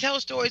show, we tell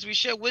stories, we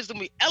share wisdom,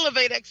 we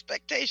elevate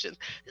expectations.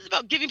 This is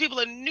about giving people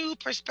a new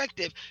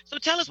perspective. So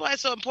tell us why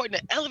it's so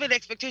important to elevate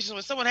expectations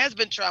when someone has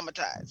been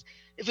traumatized,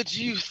 if it's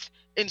youth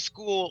in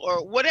school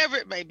or whatever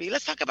it may be.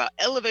 Let's talk about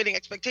elevating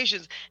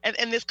expectations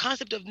and this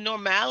concept of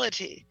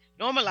normality,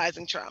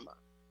 normalizing trauma.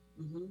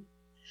 Mm-hmm.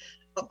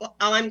 Well,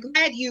 I'm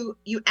glad you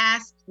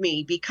asked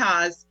me,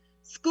 because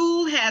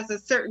school has a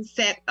certain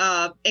set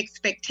of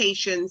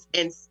expectations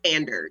and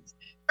standards.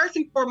 First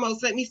and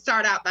foremost, let me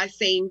start out by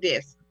saying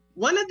this.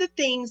 One of the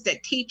things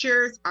that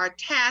teachers are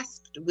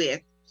tasked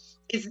with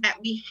is that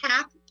we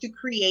have to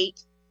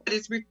create what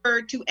is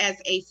referred to as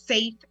a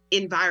safe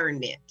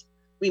environment.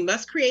 We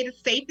must create a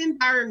safe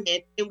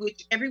environment in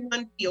which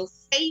everyone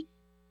feels safe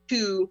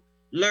to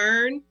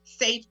learn,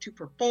 safe to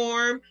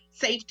perform,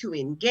 safe to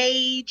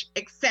engage,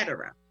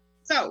 etc.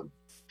 So,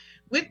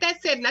 with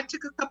that said, and I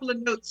took a couple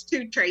of notes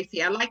too,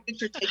 Tracy. I like that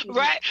you're taking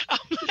right.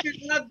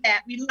 We love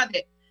that. We love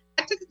it.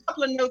 I took a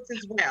couple of notes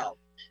as well.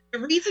 The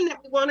reason that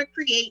we want to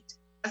create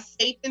a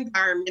safe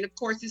environment, of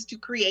course, is to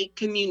create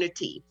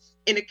community.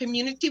 In a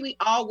community, we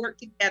all work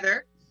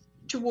together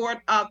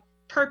toward a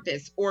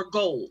purpose or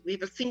goal. We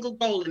have a single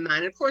goal in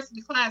mind. And of course, in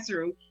the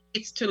classroom,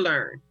 it's to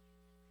learn.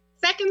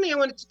 Secondly, I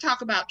wanted to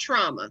talk about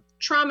trauma.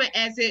 Trauma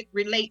as it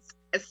relates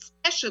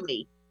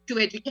especially to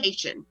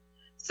education.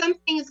 Some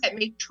things that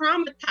may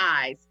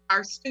traumatize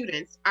our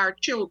students, our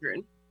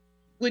children,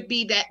 would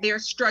be that they're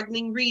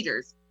struggling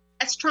readers.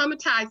 That's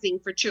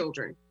traumatizing for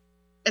children.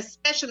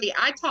 Especially,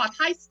 I taught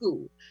high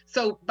school.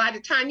 So by the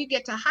time you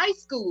get to high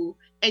school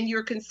and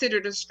you're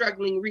considered a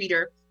struggling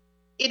reader,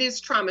 it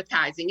is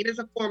traumatizing. It is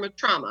a form of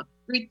trauma.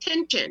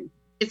 Retention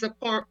is a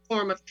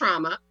form of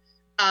trauma.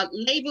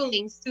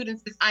 Labeling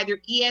students as either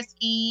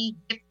ESE,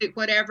 gifted,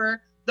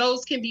 whatever,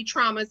 those can be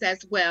traumas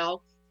as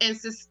well. And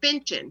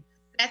suspension,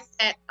 that's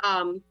that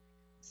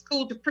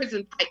school to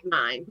prison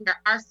pipeline where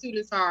our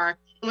students are.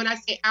 And when I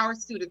say our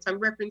students, I'm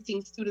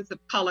referencing students of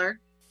color,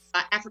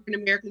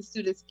 African-American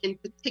students in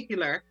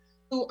particular,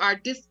 who are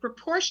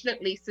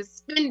disproportionately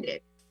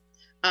suspended,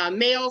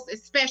 males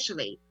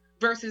especially,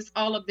 versus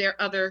all of their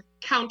other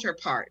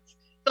counterparts.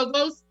 So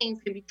those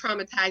things can be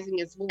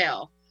traumatizing as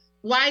well.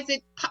 Why is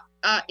it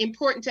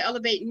important to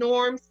elevate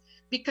norms?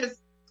 Because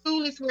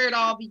school is where it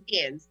all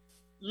begins.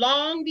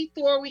 Long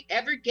before we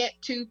ever get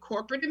to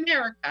corporate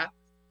America,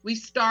 we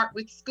start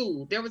with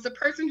school. There was a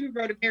person who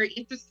wrote a very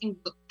interesting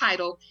book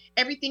titled,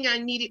 Everything I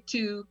Needed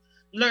to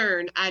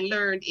Learn, I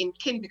Learned in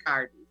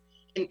Kindergarten.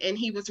 And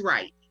he was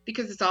right,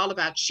 because it's all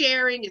about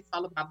sharing, it's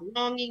all about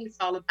belonging, it's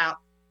all about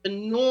the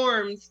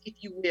norms, if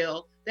you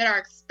will, that are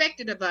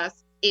expected of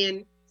us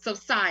in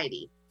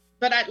society.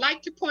 But I'd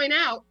like to point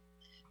out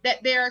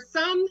that there are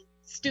some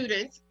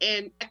students,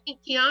 and I think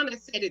Kiana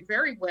said it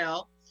very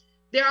well,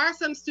 there are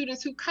some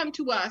students who come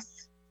to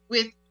us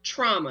with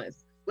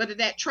traumas, whether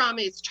that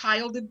trauma is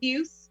child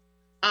abuse,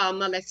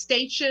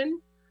 molestation,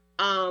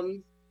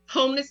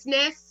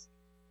 homelessness,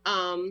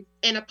 and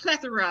a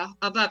plethora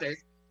of others,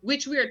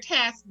 which we are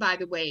tasked, by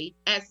the way,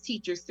 as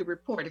teachers to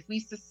report. If we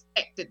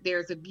suspect that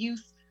there's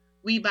abuse,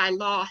 we by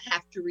law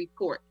have to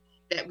report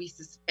that we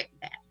suspect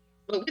that.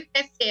 But with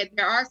that said,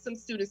 there are some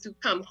students who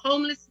come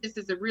homeless. This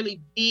is a really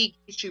big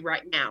issue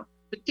right now,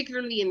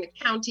 particularly in the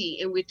county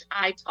in which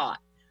I taught.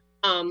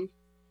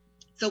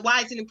 So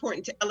why is it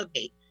important to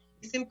elevate?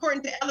 It's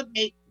important to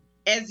elevate,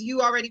 as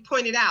you already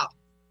pointed out.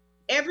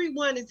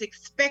 Everyone is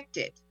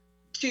expected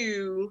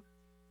to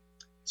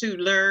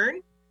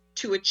learn,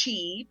 to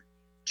achieve,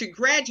 to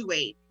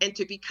graduate, and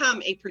to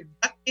become a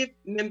productive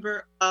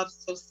member of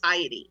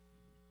society.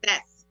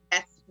 That's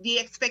the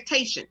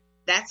expectation.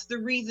 That's the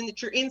reason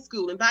that you're in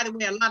school. And by the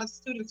way, a lot of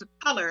students of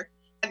color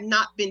have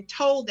not been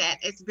told that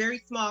as very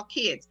small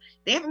kids.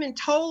 They haven't been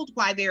told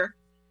why they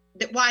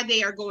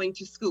are going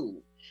to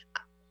school.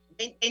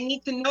 They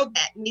need to know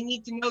that, and they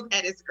need to know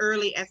that as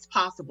early as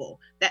possible.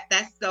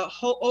 That's the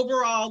whole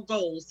overall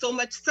goal. So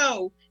much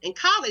so, in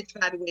college,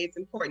 by the way, it's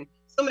important.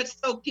 So much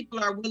so, people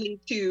are willing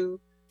to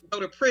go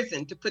to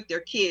prison to put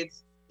their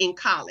kids in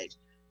college.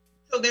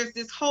 So there's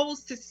this whole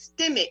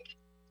systemic,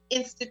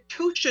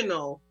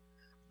 institutional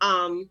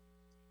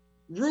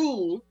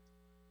rule,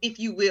 if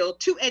you will,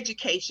 to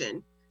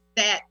education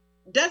that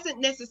doesn't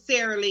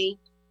necessarily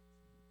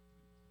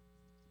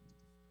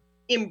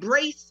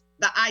embrace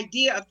the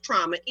idea of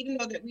trauma, even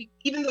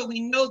though we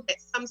know that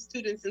some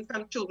students and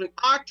some children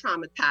are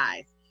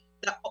traumatized.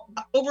 The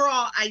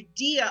overall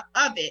idea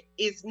of it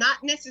is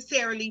not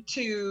necessarily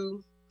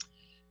to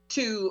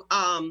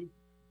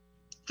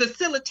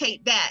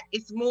facilitate that.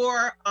 It's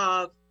more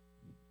of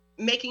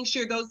making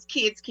sure those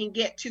kids can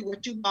get to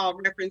what you all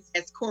reference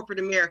as corporate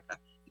America.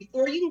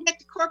 Before you can get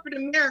to corporate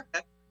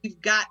America,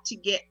 you've got to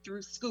get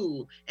through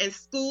school. And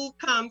school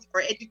comes,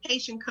 or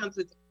education comes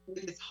with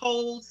this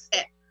whole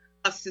set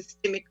of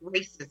systemic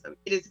racism.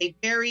 It is a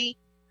very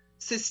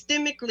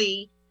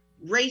systemically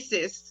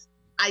racist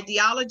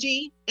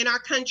ideology in our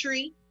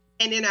country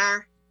and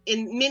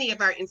in many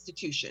of our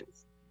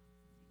institutions.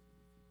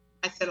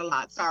 I said a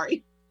lot,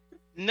 sorry.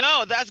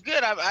 No, that's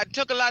good. I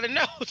took a lot of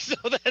notes, so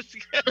that's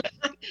good.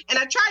 And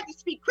I tried to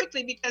speak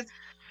quickly because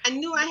I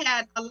knew I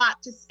had a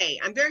lot to say.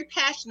 I'm very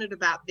passionate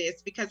about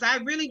this because I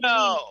really believe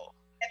No,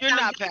 you're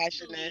not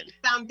passionate.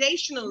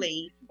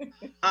 Foundationally,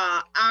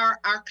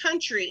 our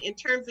country, in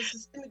terms of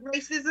systemic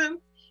racism,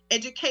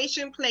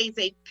 education plays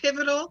a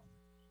pivotal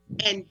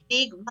and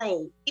big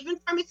role. Even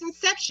from its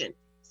inception,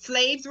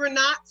 slaves were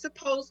not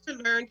supposed to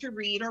learn to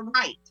read or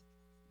write.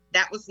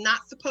 That was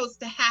not supposed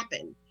to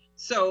happen.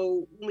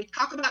 So when we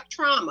talk about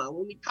trauma,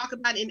 when we talk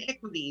about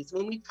inequities,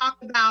 when we talk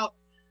about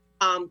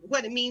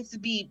what it means to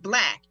be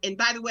Black, and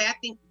by the way, I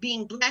think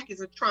being Black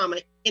is a trauma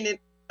in and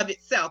of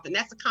itself, and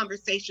that's a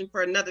conversation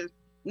for another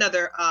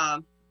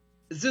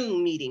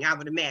Zoom meeting, I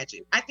would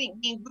imagine. I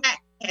think being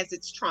Black has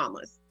its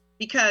traumas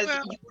because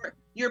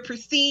you're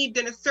perceived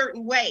in a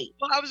certain way.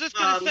 Well, I was just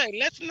gonna say,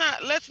 let's not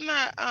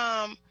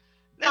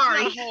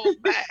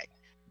hold back.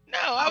 No,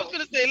 I was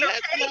gonna say,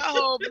 let's not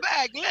hold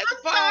back. Let's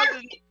pause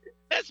and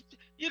let's,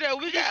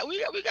 we got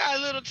a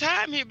little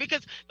time here,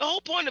 because the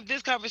whole point of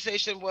this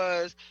conversation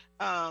was,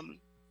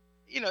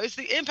 it's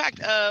the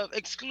impact of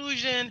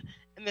exclusion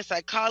and the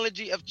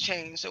psychology of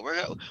change. So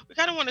we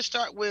kind of want to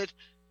start with,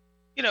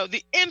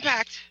 the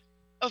impact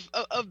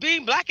of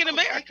being Black in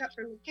America. Back up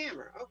from the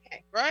camera,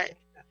 okay. Right?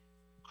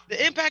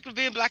 The impact of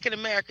being Black in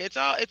America. It's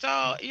all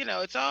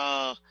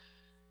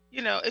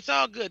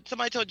good.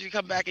 Somebody told you to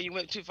come back and you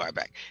went too far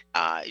back.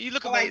 You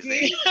look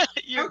amazing.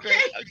 You're okay.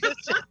 great. I'm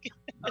just joking.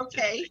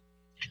 Okay.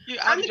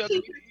 I'm a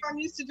joking. teacher, so I'm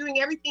used to doing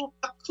everything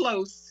up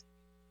close.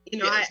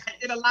 Yes. I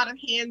did a lot of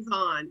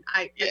hands-on.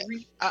 I'm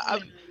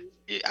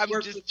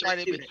just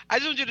trying to. I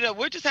just want you to know,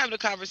 we're just having a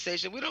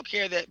conversation. We don't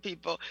care that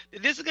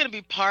this is going to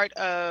be part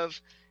of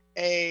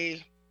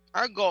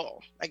our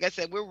goal. Like I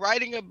said, we're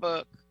writing a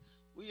book.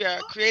 We are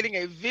creating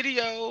a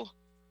video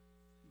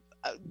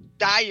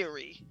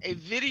diary, a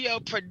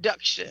video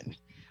production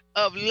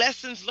of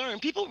lessons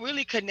learned. People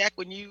really connect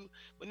when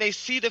they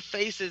see the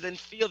faces and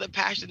feel the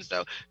passion.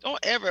 So don't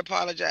ever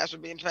apologize for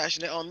being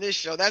passionate on this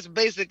show. That's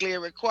basically a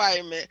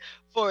requirement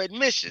for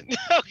admission.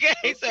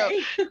 Okay, so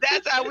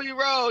that's how we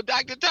roll,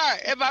 Dr.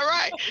 Tart. Am I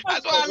right?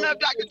 That's why I love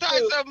Dr.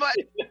 Tart so much.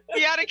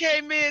 Kiana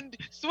came in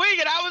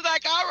swinging. I was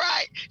like, all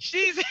right,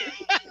 she's so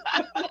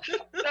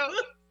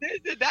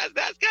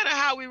that's kind of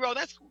how we roll.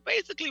 That's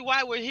basically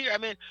why we're here. I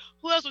mean,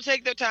 who else would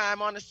take their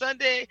time on a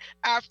Sunday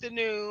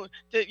afternoon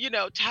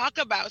to, talk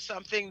about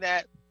something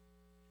that,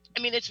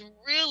 it's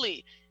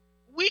really,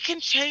 we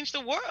can change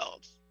the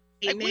world.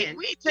 Amen. Like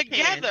we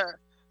together.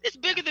 It's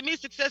Bigger Than Me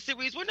Success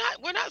Series. We're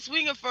not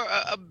swinging for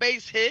a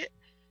base hit.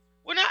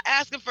 We're not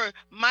asking for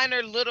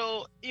minor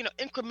little,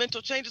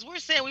 incremental changes. We're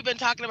saying we've been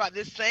talking about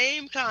this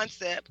same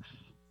concept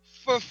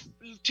for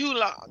too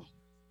long,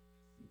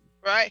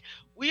 right?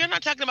 We are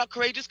not talking about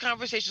courageous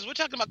conversations. We're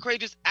talking about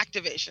courageous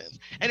activations.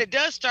 And it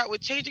does start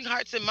with changing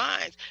hearts and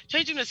minds.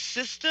 Changing the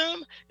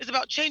system is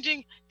about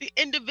changing the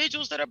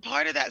individuals that are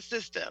part of that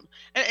system.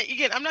 And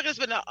again, I'm not going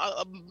to spend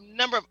a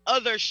number of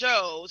other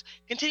shows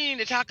continuing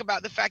to talk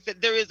about the fact that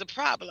there is a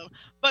problem,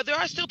 but there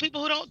are still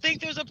people who don't think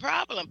there's a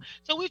problem.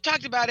 So we've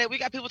talked about it. We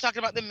got people talking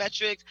about the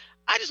metrics.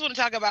 I just want to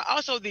talk about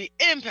also the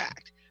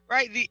impact,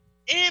 right? The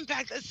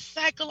impact, the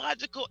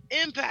psychological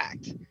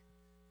impact.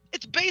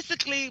 It's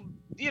basically,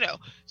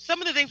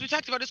 some of the things we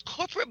talked about is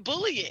corporate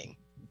bullying,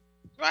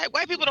 right?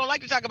 White people don't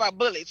like to talk about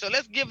bully, so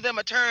let's give them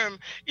a term,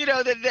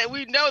 that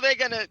we know they're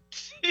gonna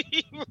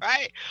see,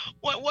 right?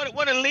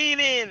 Want to lean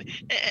in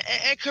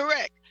and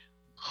correct.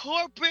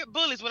 Corporate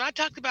bullies. When I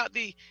talked about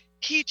the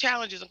key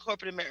challenges in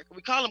corporate America,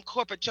 we call them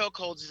corporate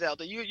chokeholds,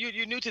 Zelda.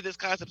 You're new to this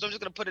concept, so I'm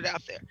just gonna put it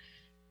out there.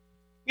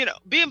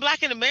 Being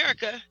Black in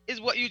America is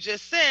what you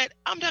just said.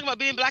 I'm talking about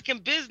being Black in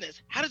business.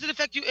 How does it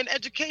affect you in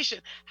education?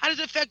 How does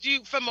it affect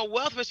you from a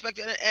wealth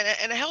perspective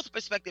and a health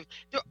perspective?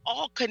 They're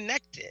all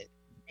connected,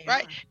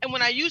 right? And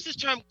when I use this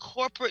term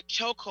corporate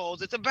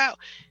chokeholds, it's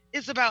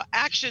about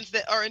actions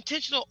that are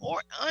intentional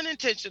or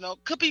unintentional.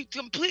 Could be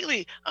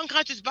completely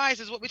unconscious bias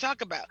is what we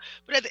talk about.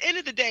 But at the end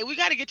of the day, we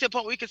got to get to a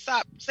point where we can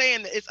stop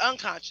saying that it's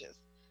unconscious,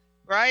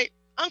 right?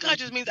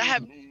 Unconscious means I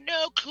have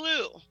no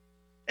clue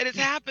that it's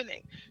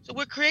happening. So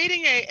we're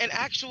creating an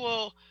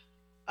actual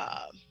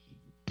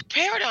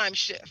paradigm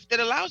shift that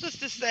allows us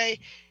to say,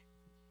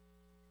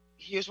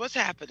 here's what's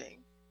happening.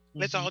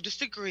 Let's all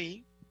just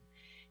agree.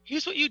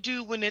 Here's what you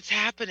do when it's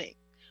happening.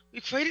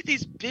 We've created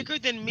these bigger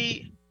than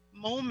me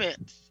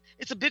moments.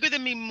 It's a bigger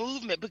than me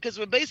movement because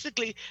we're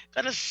basically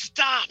going to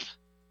stop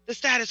the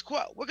status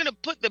quo. We're going to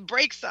put the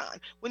brakes on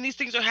when these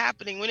things are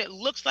happening, when it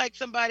looks like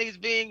somebody's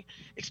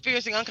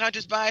experiencing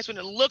unconscious bias, when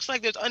it looks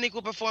like there's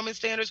unequal performance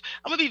standards.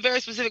 I'm going to be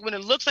very specific. When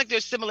it looks like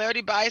there's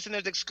similarity bias and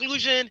there's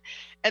exclusion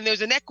and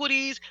there's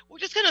inequities, we're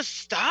just going to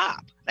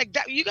stop. Like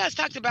that, you guys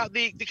talked about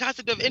the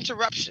concept of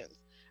interruptions,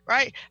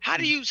 right? How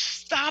do you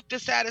stop the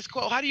status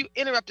quo? How do you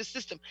interrupt the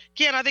system?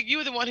 Ken, I think you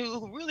were the one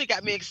who really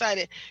got me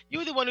excited. You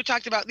were the one who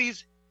talked about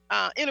these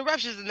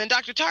interruptions. And then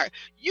Dr. Tart,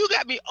 you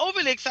got me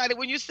overly excited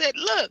when you said,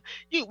 look,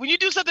 when you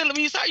do something, when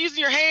you start using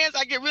your hands,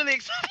 I get really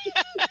excited.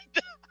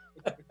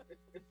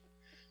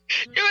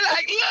 You were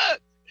like,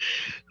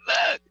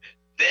 look,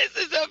 this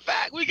is a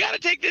fact. We got to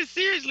take this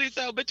seriously.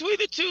 So between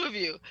the two of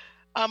you,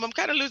 I'm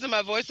kind of losing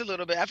my voice a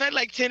little bit. I've had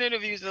like 10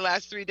 interviews in the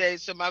last 3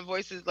 days, so my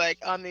voice is like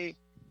on the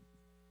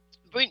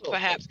brink,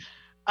 perhaps.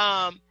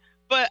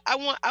 But I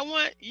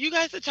want you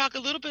guys to talk a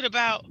little bit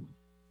about,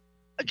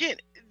 again,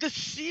 the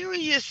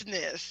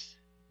seriousness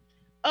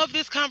of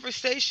this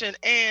conversation.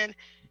 And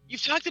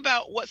you've talked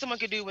about what someone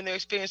can do when they're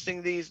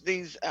experiencing these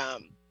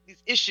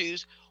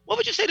issues. What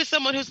would you say to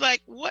someone who's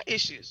like, what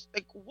issues?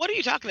 Like, what are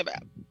you talking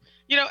about?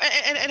 You know,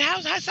 and how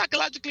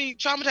psychologically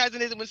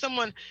traumatizing is it when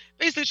someone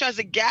basically tries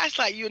to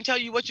gaslight you and tell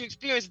you what you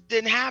experienced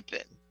didn't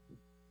happen?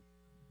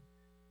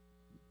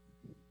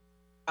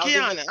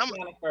 Kiana,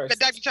 Kiana first.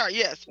 Dr. Tara,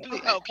 yes,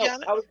 please. Oh,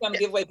 Kiana. I was going to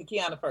give way to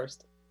Kiana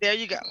first. There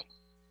you go.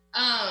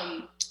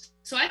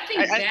 So I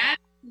think that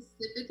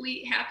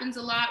specifically happens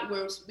a lot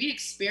where we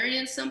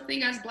experience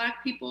something as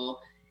Black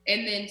people,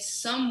 and then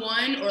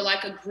someone or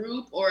like a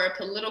group or a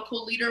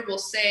political leader will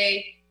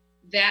say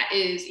that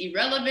is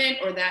irrelevant,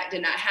 or that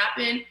did not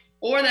happen,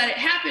 or that it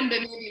happened but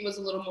maybe it was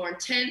a little more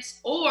intense,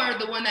 or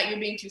the one that you're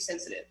being too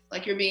sensitive,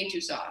 like you're being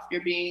too soft,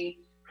 you're being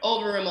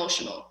over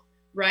emotional,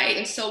 right?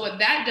 And so what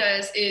that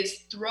does is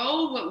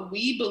throw what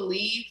we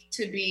believe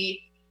to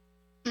be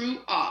true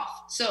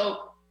off.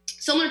 So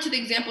similar to the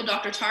example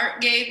Dr.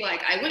 Tart gave,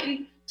 like I went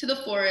into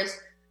the forest,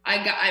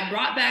 I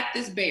brought back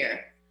this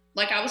bear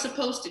like I was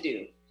supposed to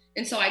do.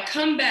 And so I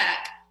come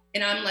back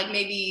and I'm like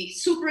maybe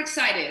super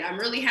excited, I'm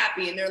really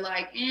happy, and they're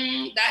like,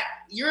 that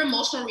your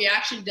emotional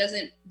reaction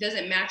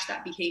doesn't match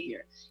that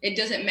behavior. It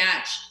doesn't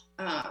match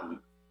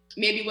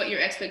maybe what your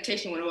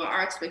expectation were, what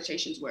our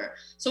expectations were.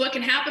 So what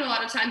can happen a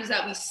lot of times is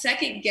that we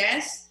second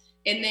guess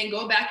and then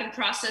go back and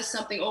process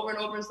something over and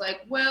over. It's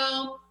like,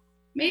 well,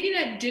 maybe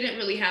that didn't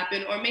really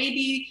happen, or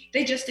maybe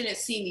they just didn't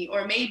see me,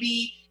 or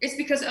maybe it's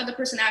because the other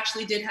person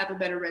actually did have a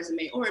better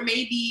resume, or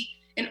maybe,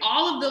 and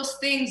all of those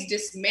things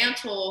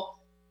dismantle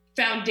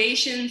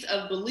foundations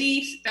of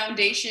beliefs,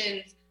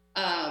 foundations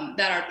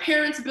that our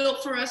parents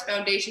built for us,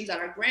 foundations that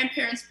our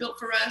grandparents built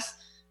for us.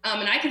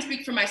 And I can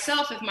speak for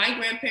myself. If my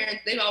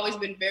grandparents, they've always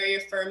been very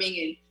affirming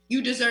and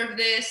you deserve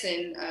this,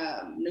 and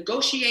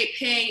negotiate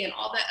pay and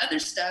all that other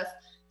stuff.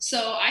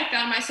 So I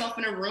found myself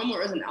in a room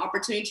where it was an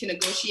opportunity to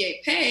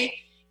negotiate pay.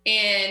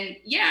 And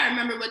yeah, I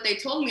remember what they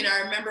told me, and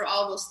I remember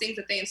all those things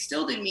that they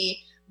instilled in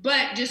me.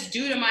 But just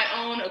due to my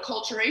own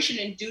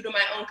acculturation and due to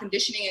my own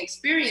conditioning and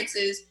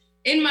experiences,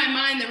 in my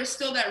mind, there was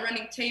still that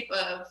running tape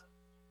of,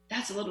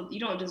 that's a little, you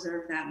don't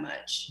deserve that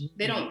much.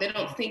 They don't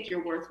think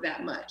you're worth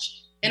that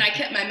much. And I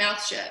kept my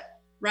mouth shut,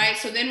 right?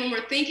 So then when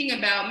we're thinking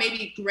about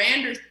maybe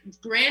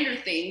grander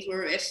things,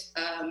 where it's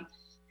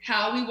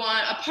how we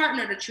want a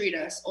partner to treat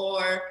us,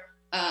 or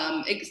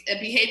a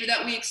behavior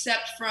that we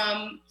accept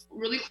from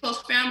really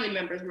close family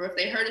members, where if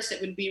they hurt us,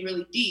 it would be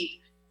really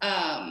deep.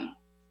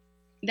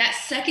 That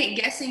second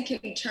guessing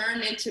can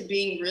turn into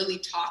being really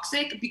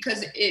toxic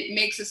because it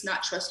makes us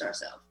not trust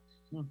ourselves.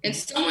 Mm-hmm. And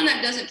someone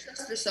that doesn't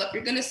trust herself,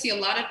 you're going to see a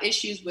lot of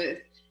issues with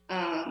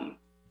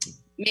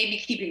maybe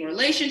keeping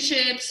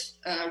relationships,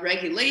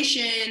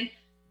 regulation,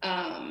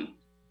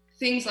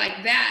 things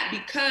like that.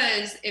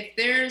 Because if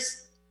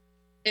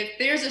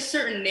there's a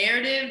certain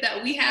narrative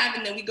that we have,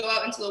 and then we go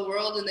out into the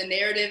world and the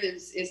narrative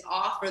is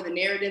off, or the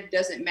narrative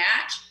doesn't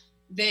match,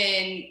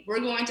 then we're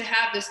going to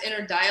have this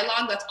inner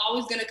dialogue that's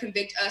always going to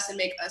convict us and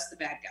make us the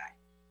bad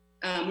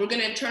guy. We're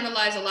going to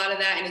internalize a lot of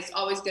that, and it's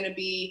always going to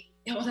be,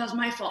 oh, that was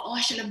my fault. Oh,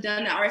 I shouldn't have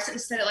done that, or I shouldn't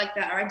have said it like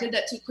that, or I did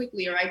that too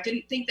quickly, or I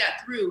didn't think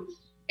that through.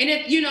 And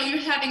if you're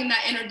having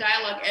that inner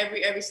dialogue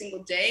every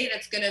single day,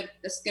 that's gonna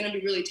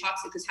be really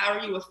toxic. Because how are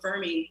you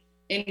affirming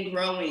and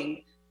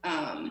growing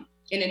and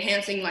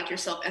enhancing like your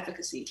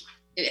self-efficacy?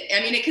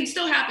 It can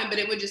still happen, but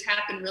it would just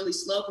happen really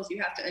slow because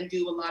you have to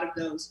undo a lot of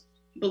those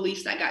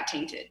beliefs that got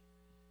tainted.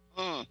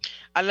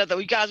 I love that.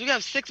 We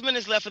have 6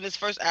 minutes left in this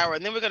first hour,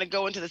 and then we're going to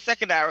go into the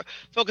second hour,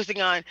 focusing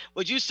on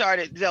what you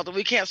started, Zelda.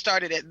 We can't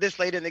start it at this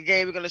late in the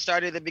game. We're going to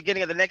start it at the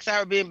beginning of the next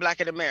hour, being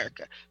Black in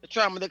America, the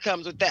trauma that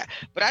comes with that.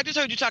 But I just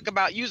heard you talk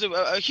about using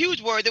a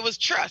huge word that was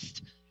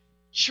trust.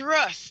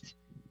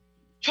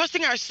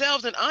 Trusting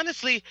ourselves, and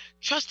honestly,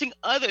 trusting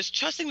others,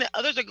 trusting that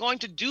others are going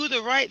to do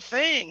the right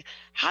thing.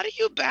 How do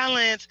you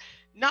balance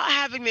not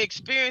having the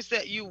experience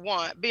that you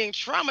want, being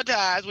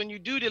traumatized when you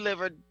do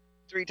deliver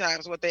 3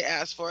 times what they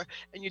asked for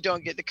and you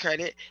don't get the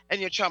credit, and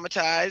you're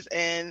traumatized?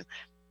 And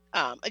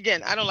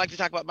again, I don't like to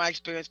talk about my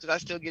experience because I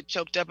still get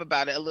choked up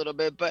about it a little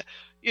bit, but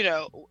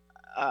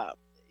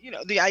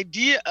the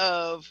idea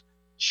of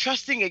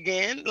trusting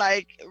again,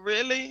 like,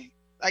 really,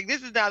 like,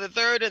 this is now the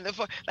third and the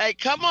fourth, like,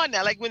 come on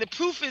now, like, when the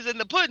proof is in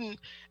the pudding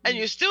and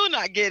you're still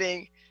not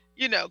getting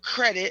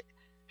credit,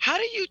 how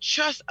do you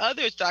trust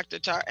others, Dr.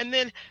 Tar? And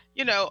then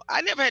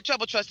I never had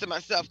trouble trusting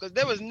myself because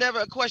there was never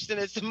a question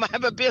as to my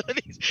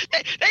abilities.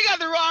 They got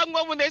the wrong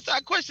one when they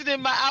start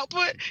questioning my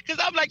output,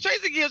 because I'm like,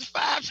 Tracy gives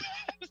 5 times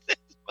this.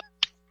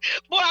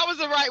 Boy, I was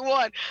the right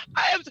one.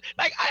 I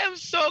am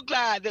so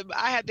glad that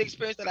I had the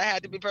experience that I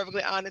had, to be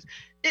perfectly honest.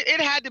 It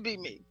had to be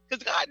me,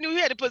 because God knew he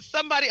had to put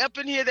somebody up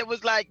in here that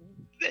was like,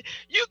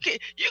 you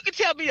can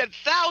tell me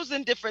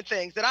 1,000 different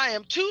things, that I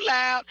am too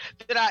loud,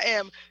 that I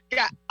am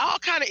got all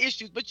kind of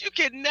issues, but you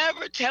can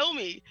never tell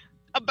me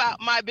about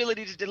my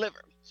ability to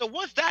deliver. So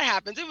once that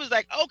happens, it was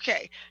like,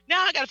 okay,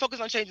 now I got to focus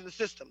on changing the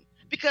system,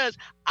 because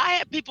I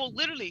had people,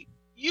 literally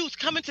youth,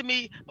 coming to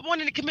me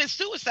wanting to commit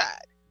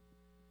suicide,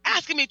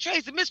 asking me,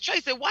 Miss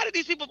Tracy, why do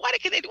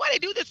they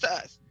do this to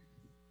us?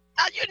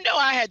 You know,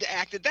 I had to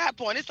act at that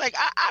point. It's like,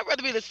 I'd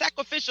rather be the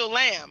sacrificial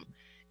lamb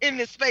in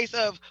this space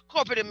of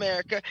corporate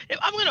America. If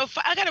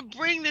I got to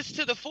bring this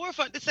to the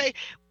forefront to say,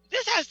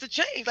 this has to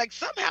change. Like,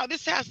 somehow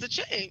this has to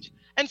change.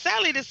 And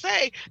sadly to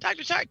say,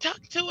 Dr. Tartt, talk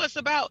to us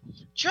about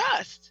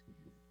trust.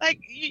 Like,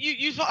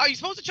 are you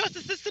supposed to trust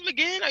the system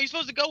again? Are you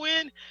supposed to go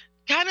in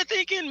kind of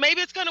thinking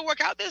maybe it's going to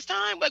work out this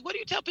time? Like, what do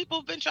you tell people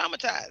who've been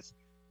traumatized?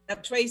 Now,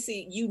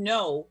 Tracy, you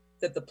know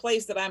that the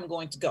place that I'm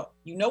going to go,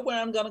 you know where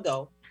I'm going to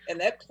go. And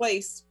that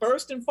place,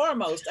 first and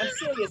foremost, I'm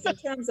serious in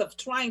terms of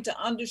trying to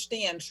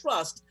understand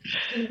trust.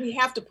 And we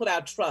have to put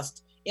our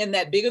trust in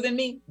that bigger than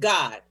me,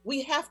 God.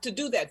 We have to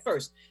do that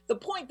first. The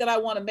point that I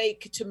want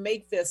to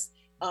make this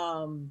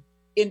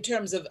in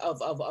terms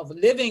of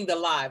living the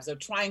lives, or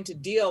trying to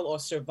deal or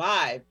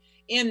survive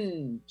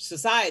in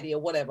society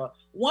or whatever,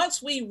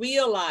 once we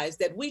realize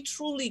that we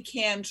truly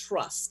can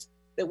trust,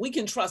 that we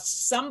can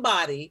trust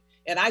somebody,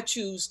 and I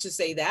choose to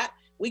say that,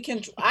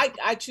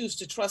 I choose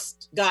to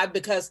trust God,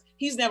 because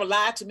he's never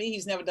lied to me.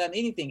 He's never done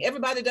anything.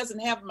 Everybody doesn't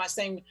have my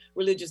same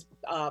religious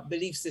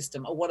belief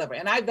system or whatever.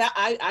 And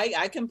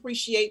I can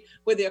appreciate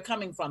where they're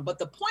coming from. But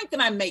the point that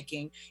I'm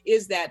making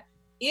is that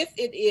if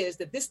it is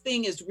that this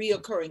thing is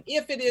reoccurring,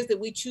 if it is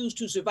that we choose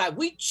to survive,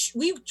 we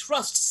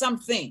trust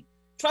something.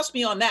 Trust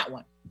me on that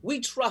one. We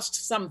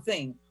trust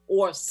something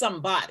or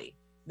somebody.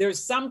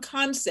 There's some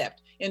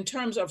concept in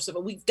terms of, so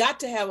we've got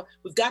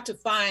to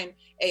find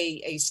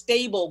a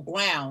stable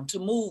ground to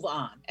move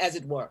on, as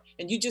it were.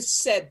 And you just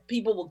said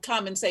people will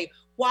come and say,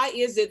 why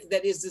is it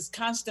that is this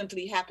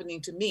constantly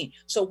happening to me?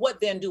 So what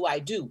then do I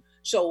do?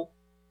 So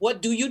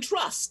what do you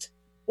trust?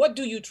 What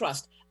do you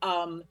trust?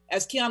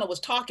 As Kiana was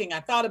talking, I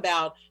thought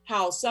about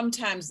how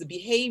sometimes the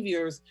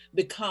behaviors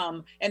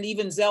become, and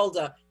even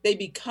Zelda, they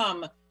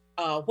become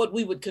what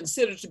we would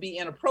consider to be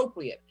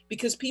inappropriate,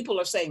 because people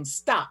are saying,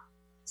 stop.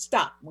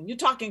 When you're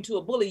talking to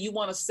a bully, you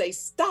want to say,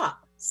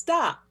 stop.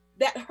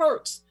 That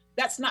hurts.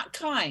 That's not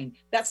kind.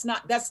 That's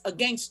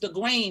against the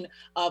grain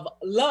of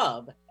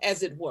love,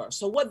 as it were.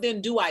 So what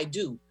then do? I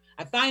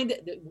find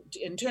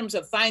in terms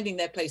of finding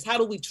that place, how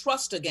do we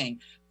trust again?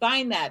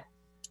 Find that.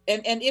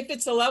 And if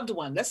it's a loved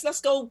one,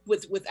 let's go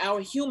with our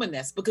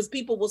humanness, because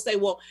people will say,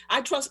 well,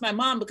 I trust my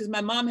mom because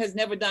my mom has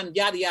never done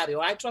yada yada,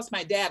 or I trust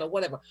my dad, or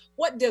whatever.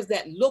 What does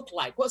that look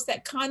like? What's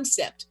that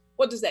concept?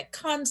 What does that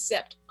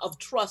concept of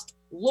trust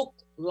look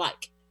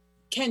like?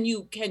 Can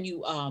you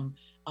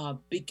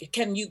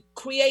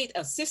create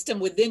a system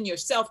within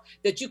yourself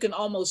that you can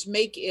almost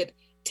make it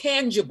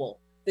tangible,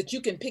 that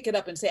you can pick it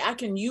up and say, I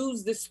can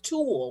use this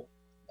tool,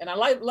 and I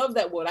love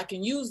that word, I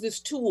can use this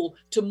tool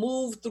to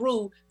move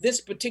through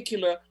this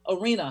particular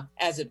arena,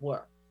 as it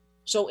were.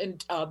 So in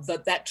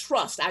that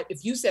trust,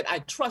 if you said, I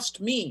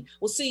trust me,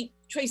 well, see,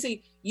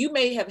 Tracy, you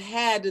may have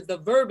had the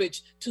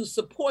verbiage to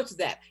support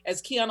that.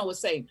 As Kiana was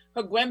saying,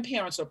 her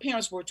grandparents or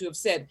parents were to have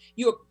said,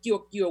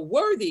 you're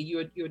worthy,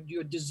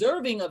 you're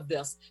deserving of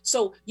this,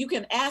 so you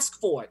can ask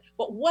for it.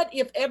 But what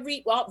if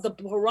the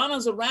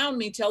piranhas around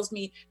me tells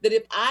me that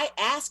if I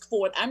ask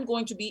for it, I'm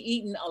going to be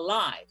eaten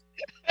alive?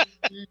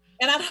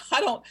 And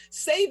I don't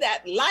say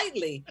that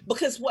lightly,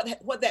 because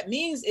what that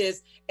means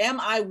is,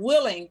 am I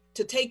willing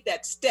to take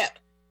that step,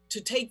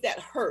 to take that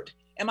hurt?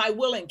 Am I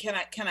willing? Can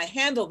I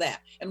handle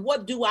that? And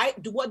what do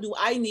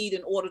I need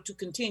in order to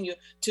continue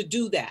to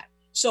do that?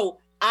 So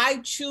I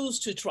choose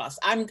to trust.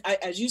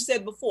 As you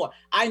said before,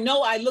 I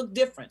know I look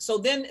different. So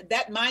then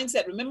that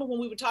mindset, remember when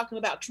we were talking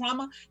about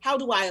trauma, how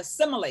do I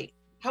assimilate?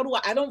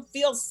 I don't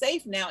feel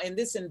safe now in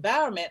this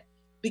environment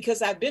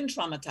because I've been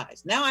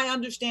traumatized. Now I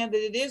understand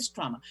that it is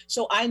trauma.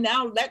 So I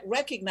now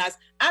recognize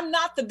I'm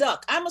not the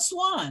duck, I'm a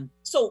swan.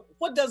 So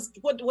what does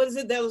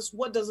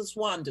a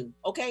swan do?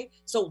 Okay.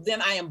 So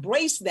then I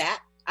embrace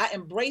that. I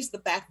embrace the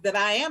fact that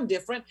I am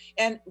different.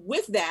 And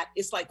with that,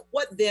 it's like,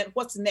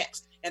 what's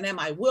next? And am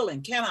I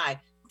willing? Can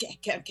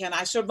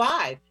I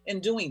survive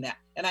in doing that?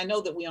 And I know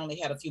that we only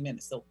had a few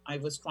minutes, so I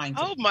was trying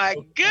to. Oh my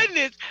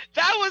goodness.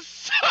 That was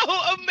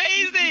so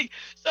amazing.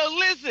 So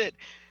listen,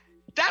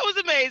 that was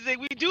amazing.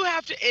 We do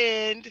have to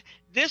end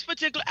this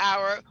particular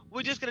hour.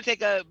 We're just going to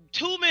take a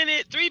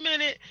 2-minute,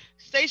 3-minute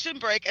station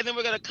break, and then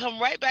we're going to come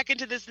right back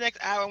into this next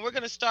hour, and we're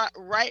going to start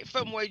right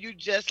from where you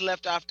just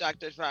left off,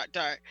 Dr.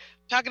 Tartt,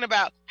 talking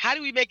about how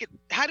do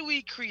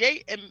we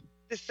create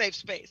this safe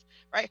space,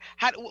 right?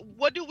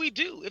 What do we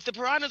do? If the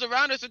piranhas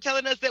around us are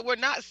telling us that we're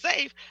not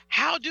safe,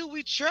 how do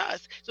we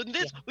trust? So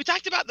we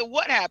talked about the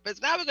what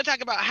happens. Now we're going to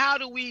talk about how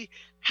do we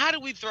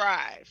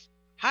thrive?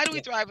 How do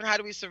we thrive and how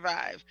do we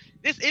survive?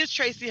 This is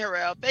Tracy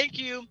Harrell. Thank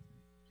you,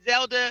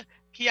 Zelda,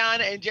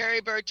 Kiana, and Jerry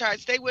Bird Tartt.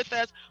 Stay with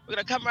us. We're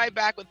going to come right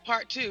back with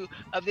part 2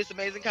 of this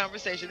amazing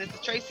conversation. This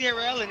is Tracy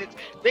Harrell, and it's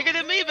Bigger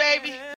Than Me, baby.